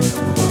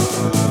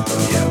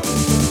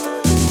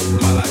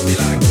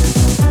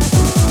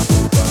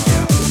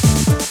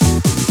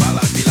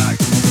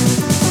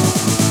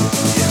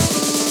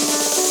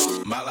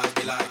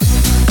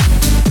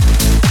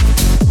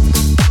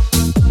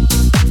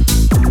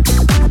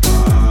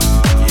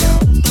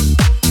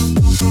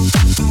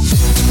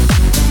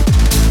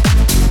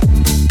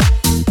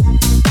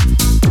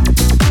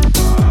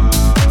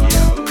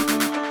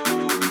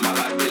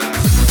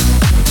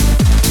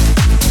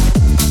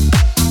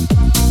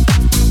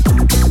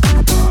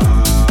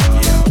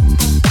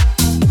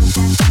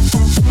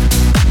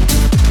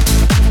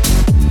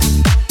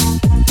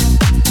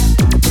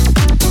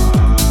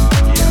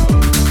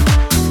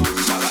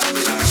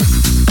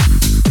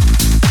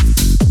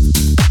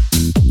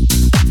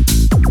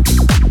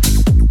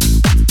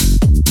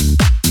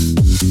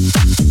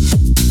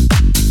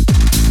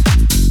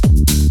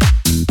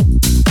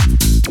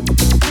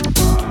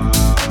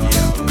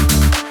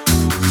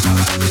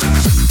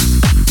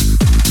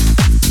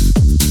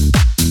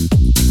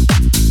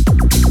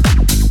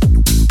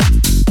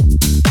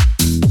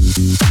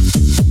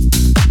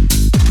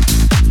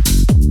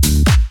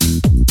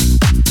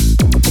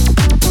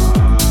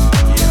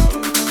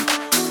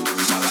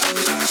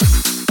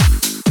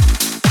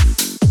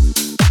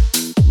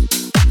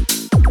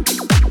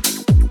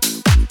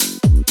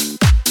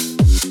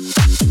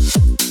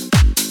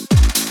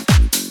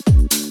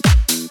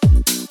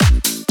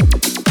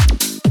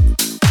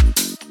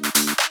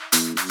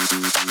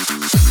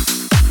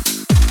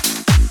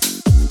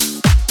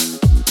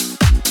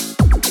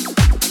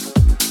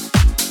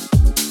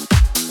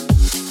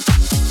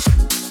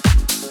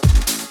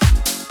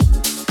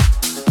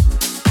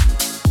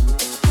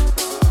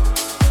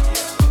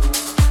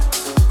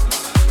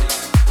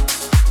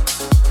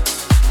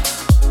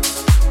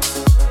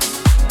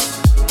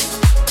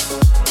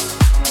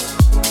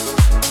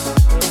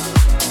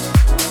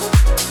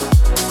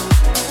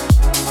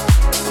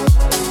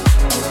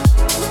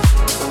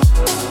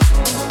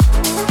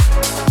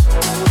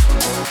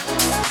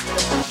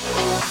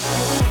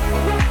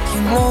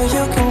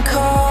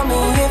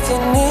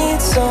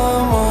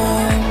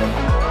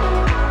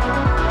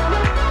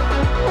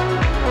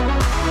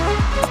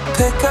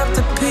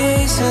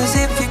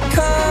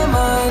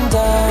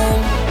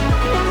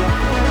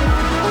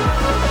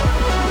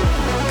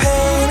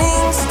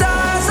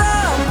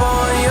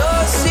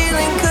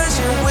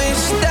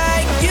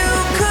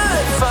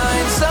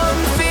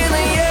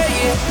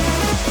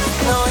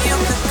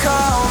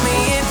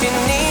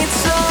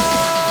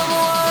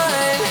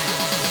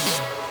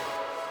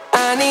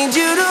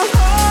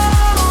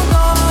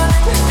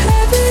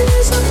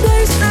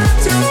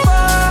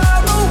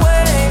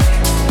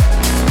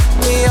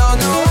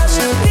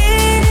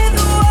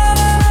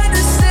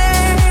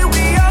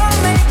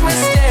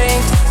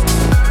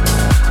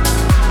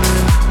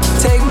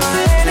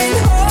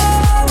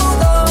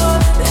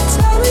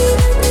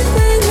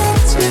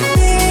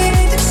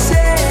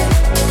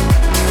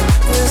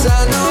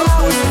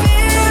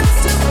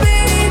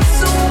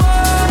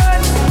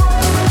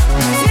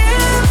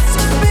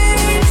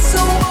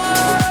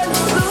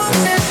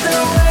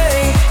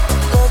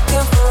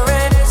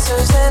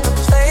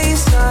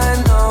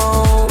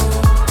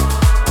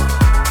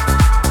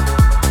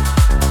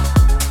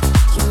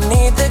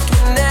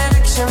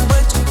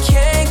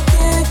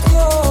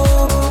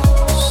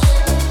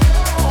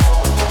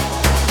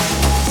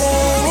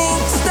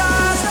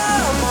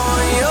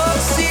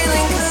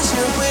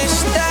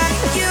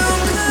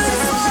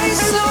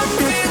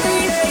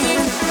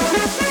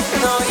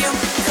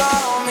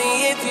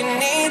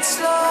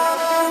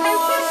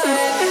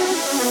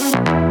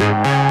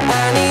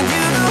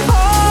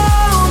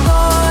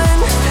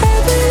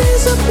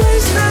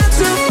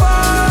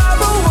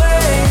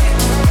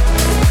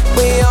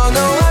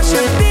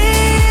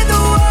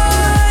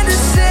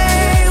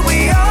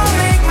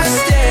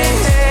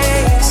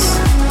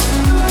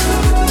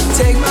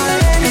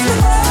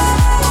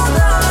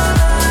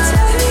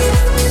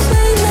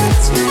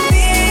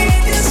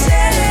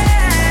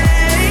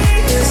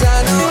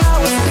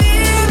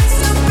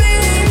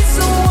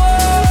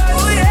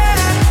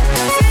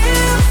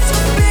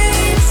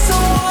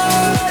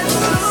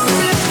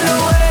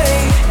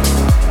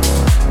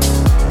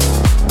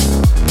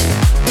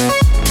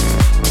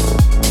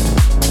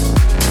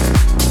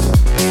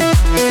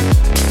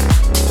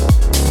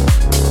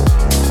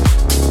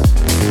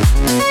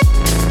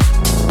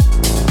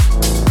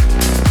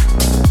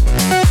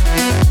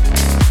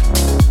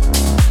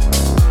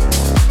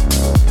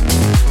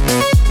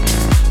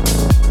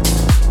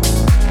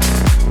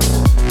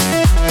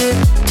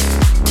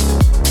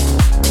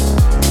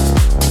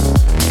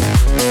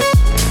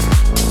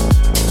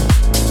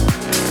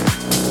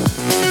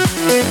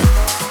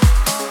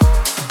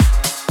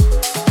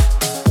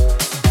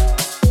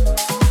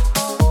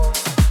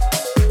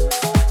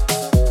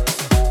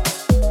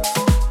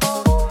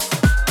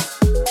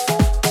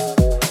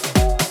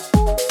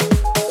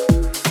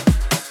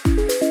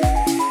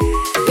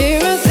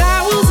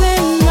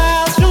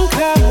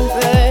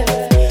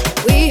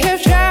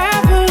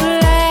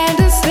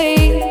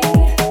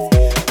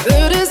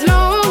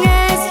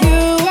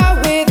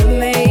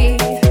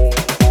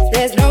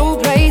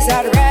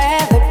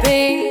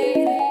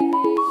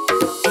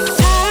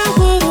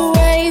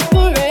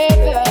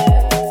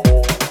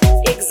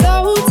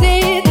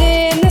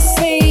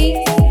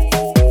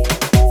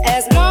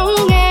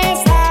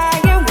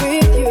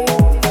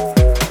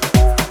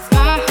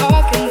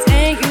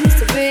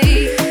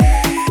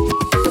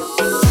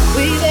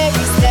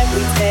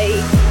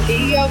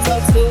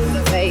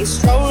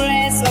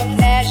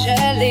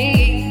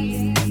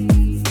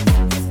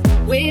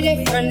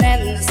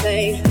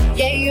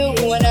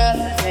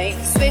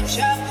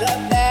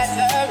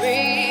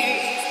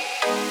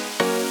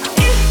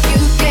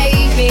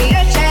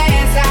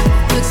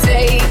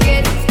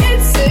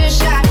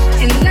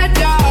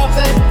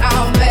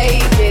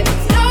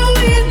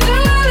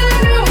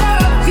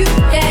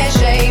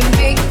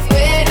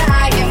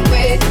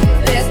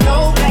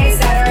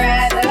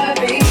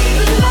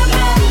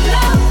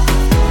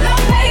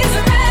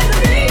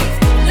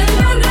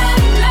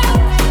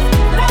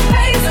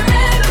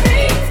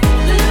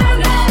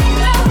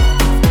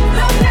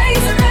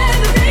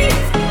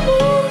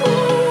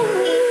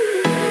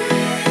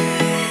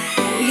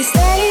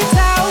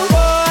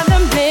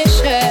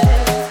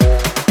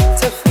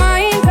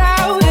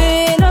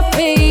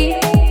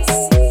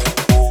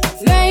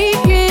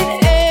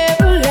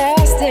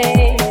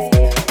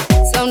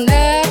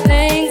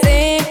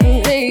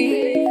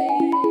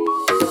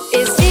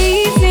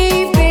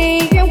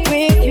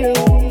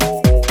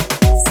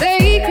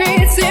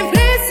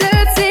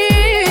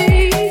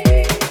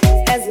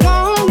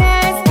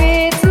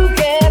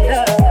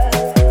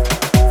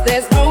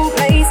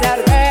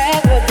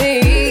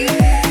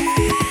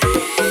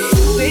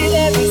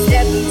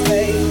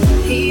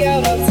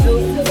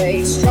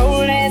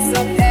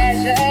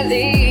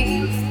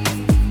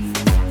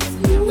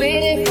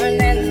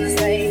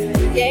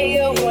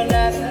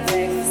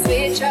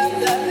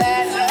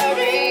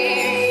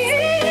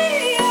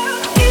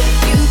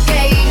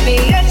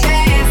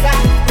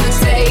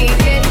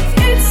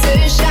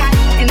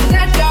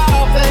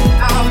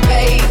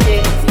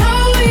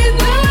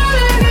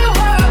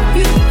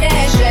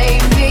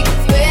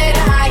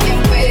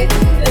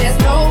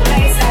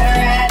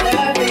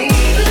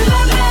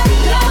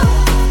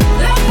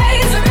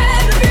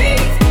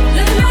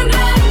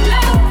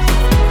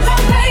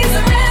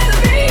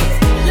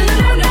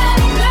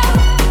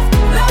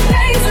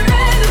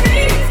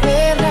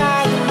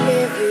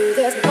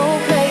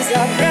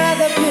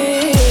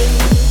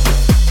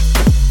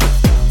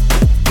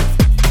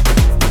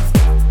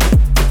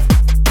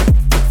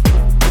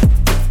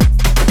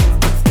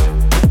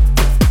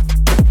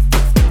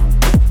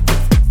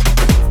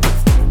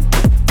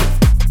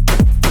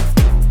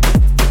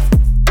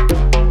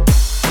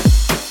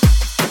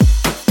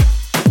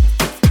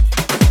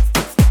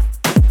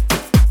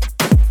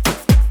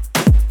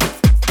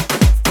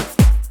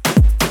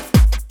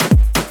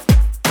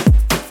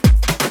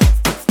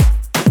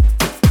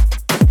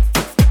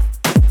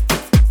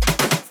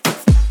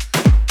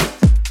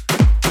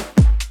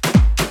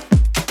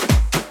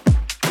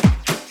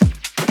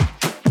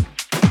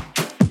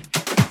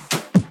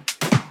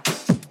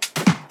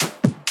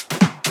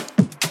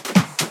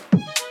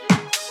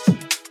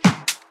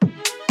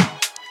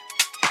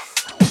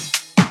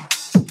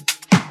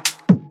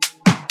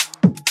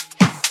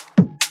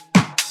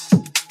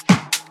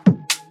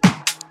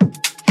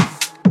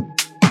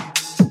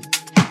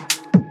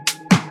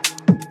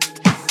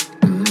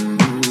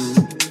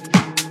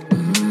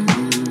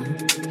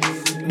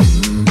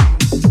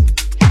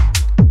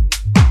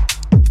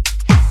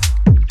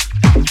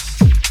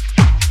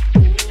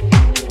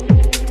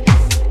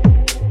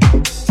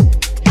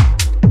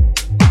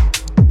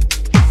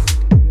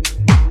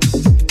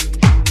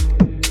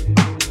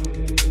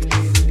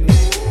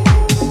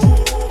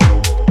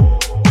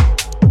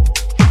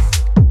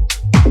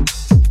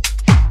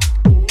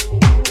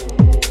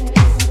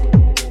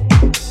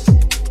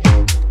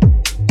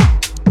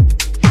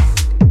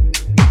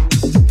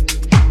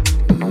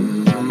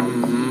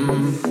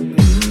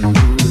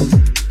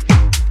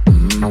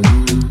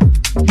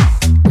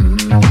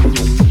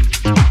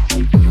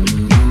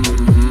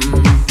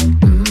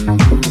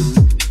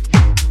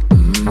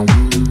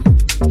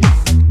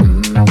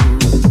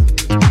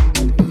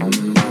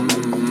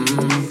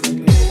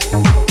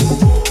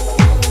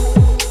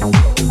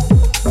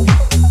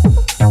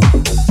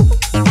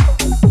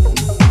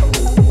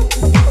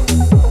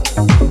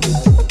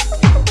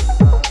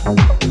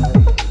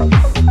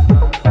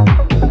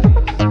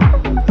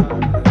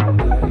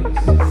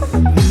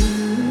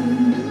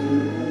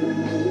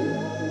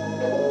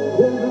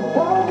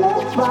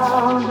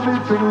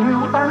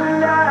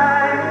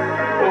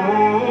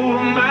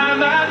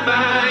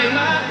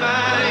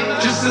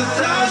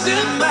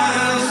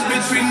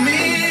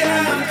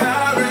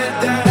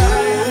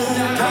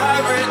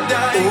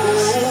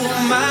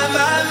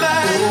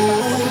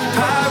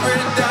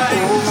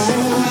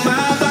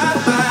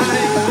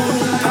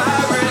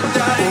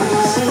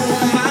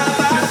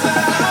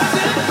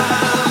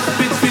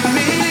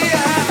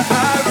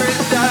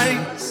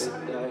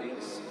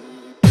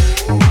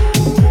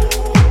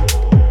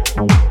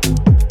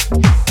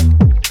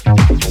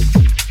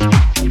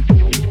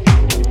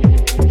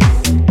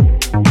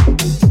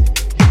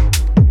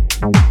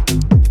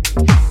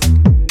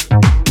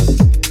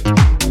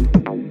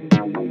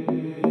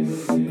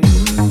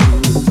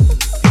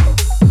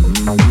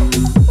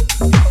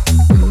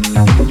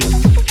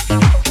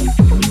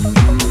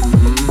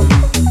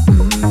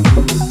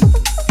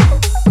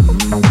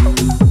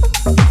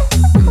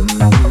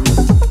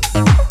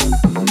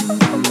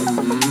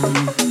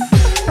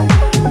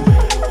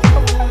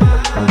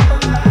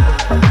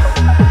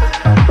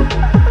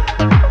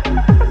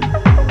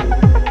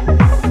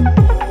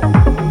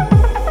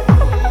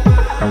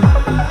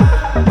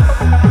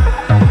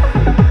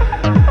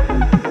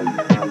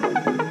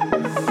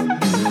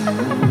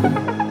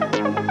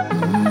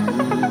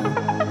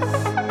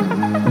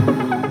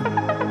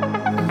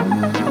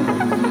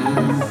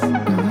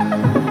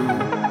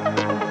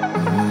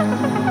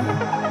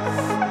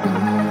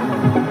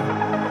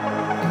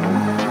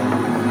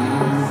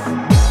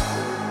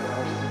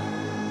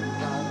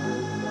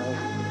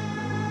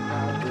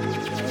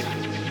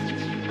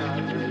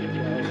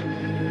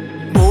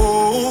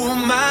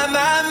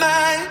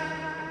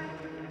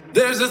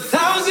There's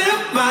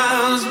 1,000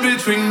 miles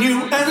between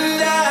you and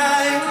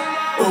I.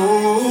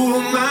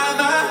 Oh, my.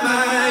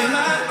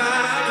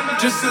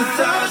 Just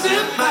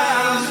 1,000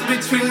 miles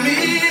between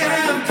me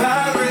and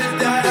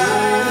paradise.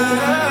 Oh,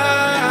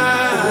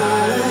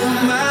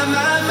 my.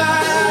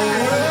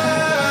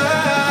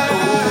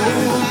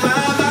 Oh,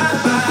 my.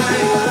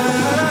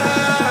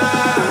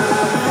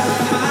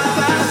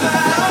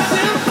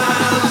 1,000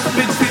 miles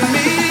between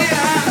me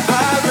and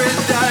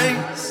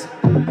paradise.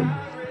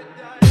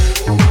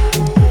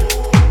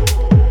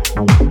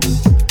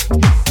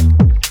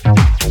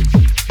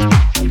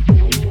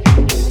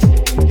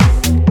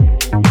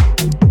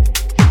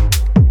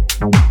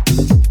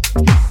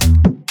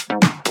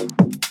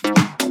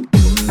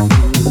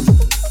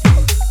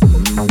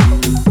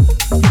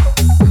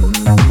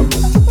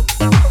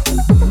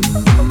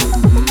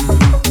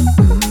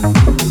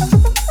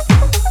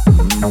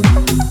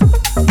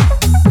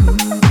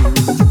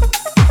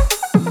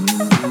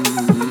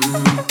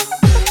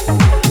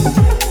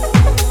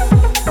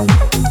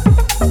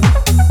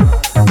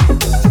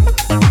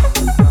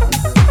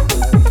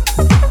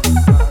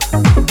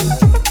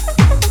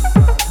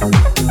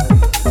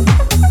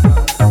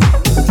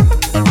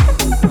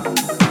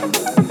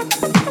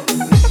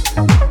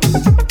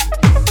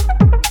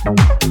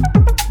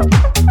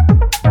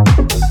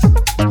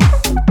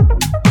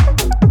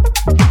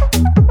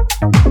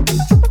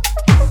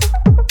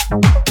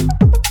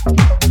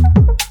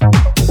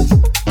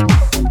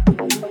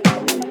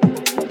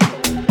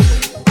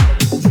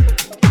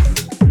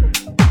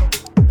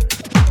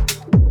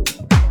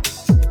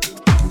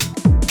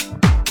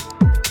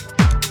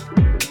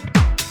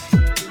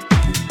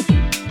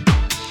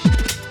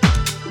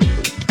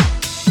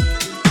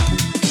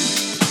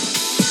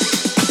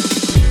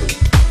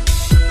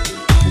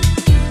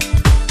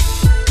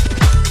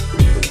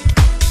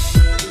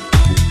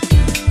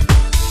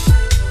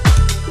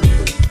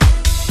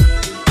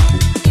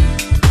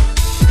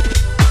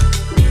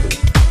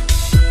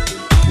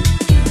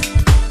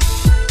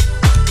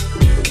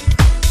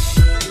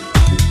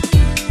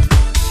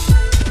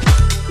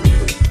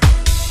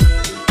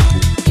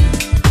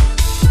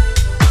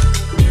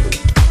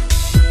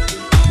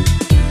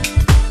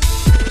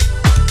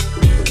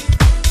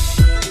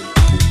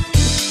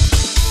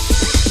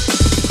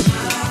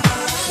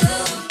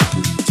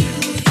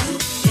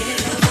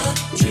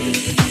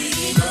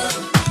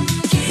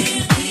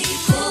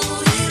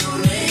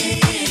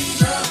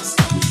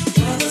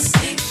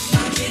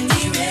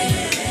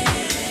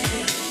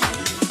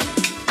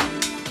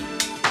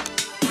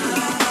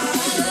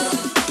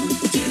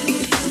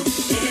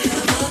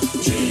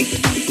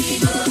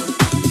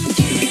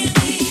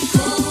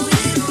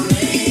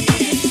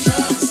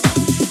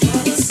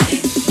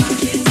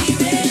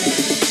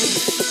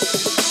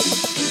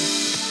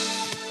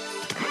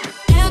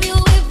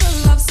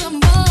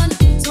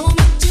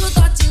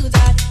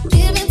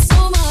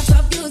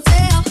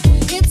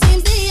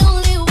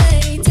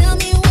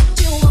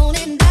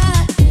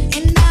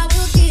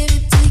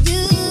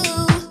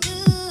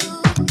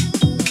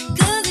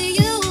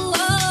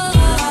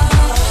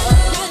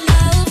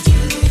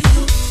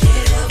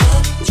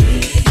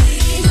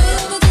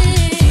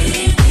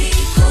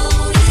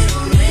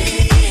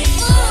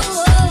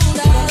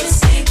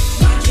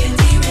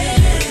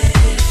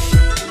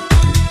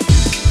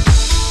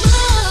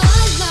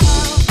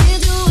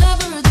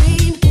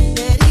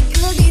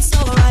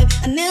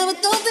 Never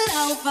thought that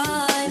I would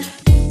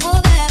find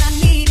all that I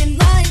need.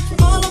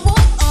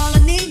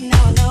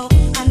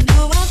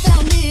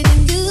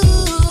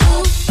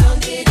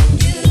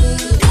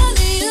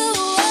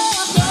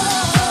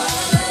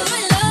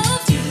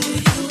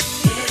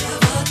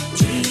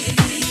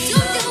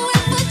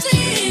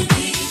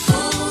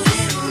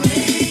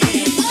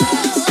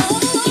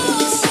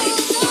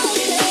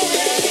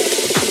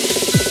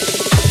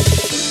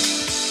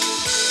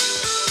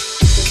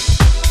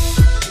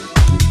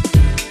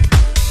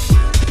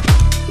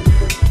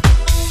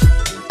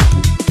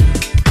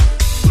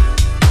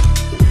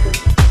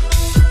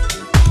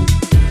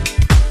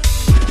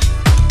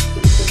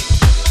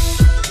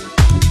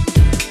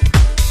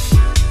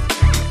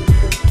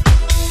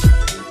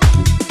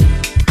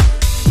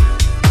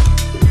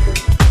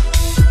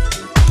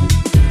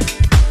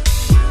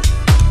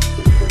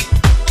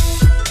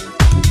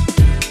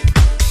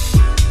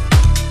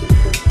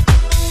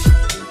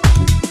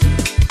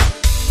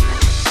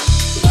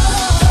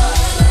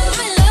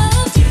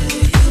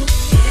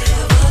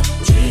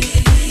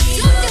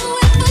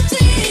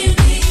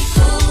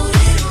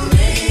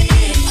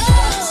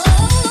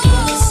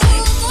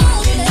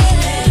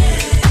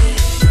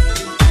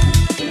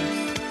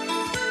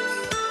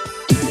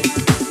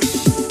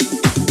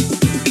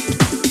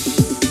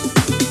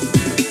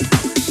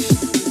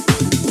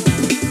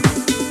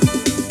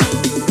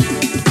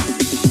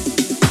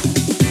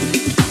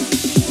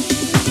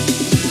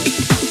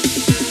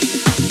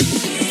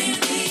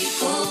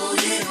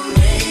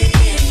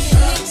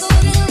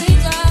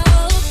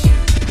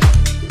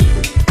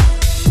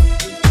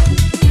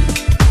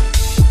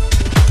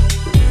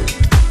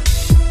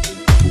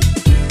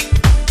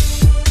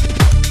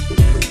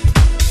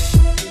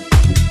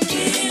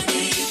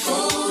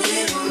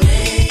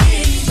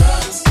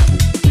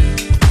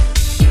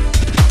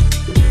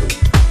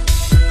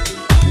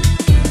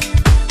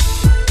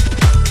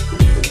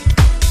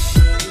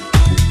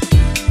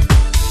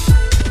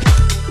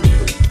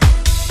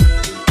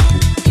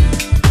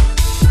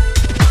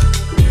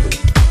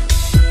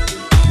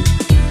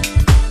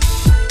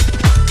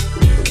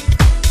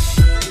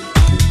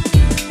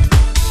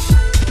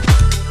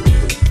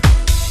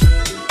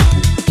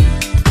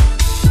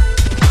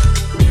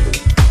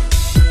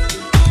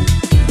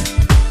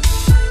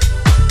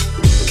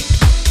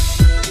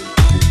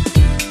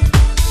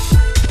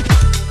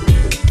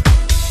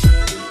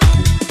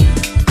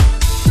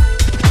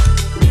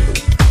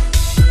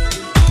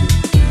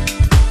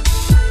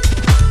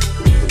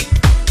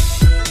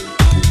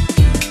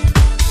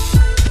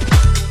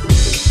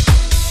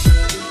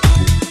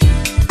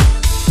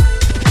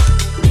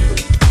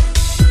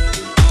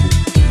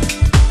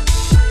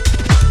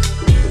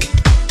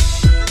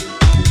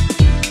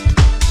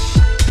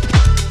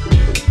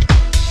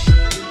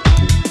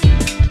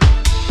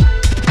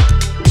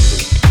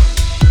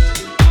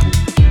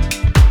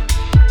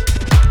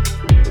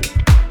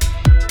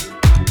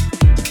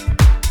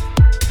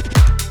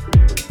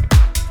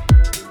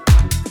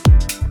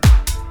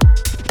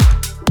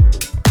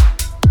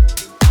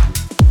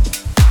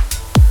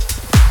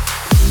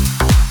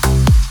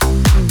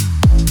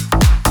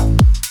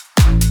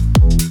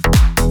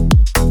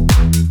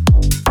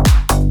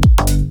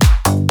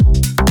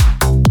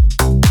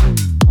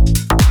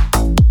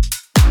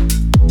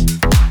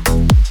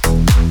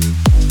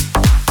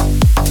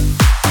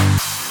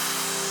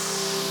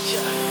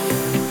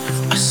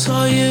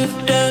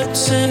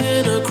 dancing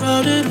in a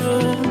crowded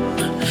room.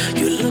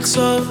 You look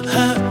so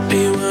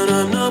happy when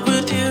I'm not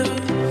with you.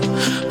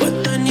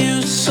 But then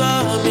you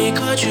saw me,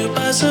 caught you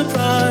by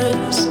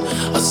surprise.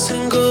 A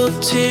single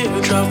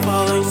teardrop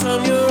falling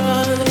from your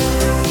eyes.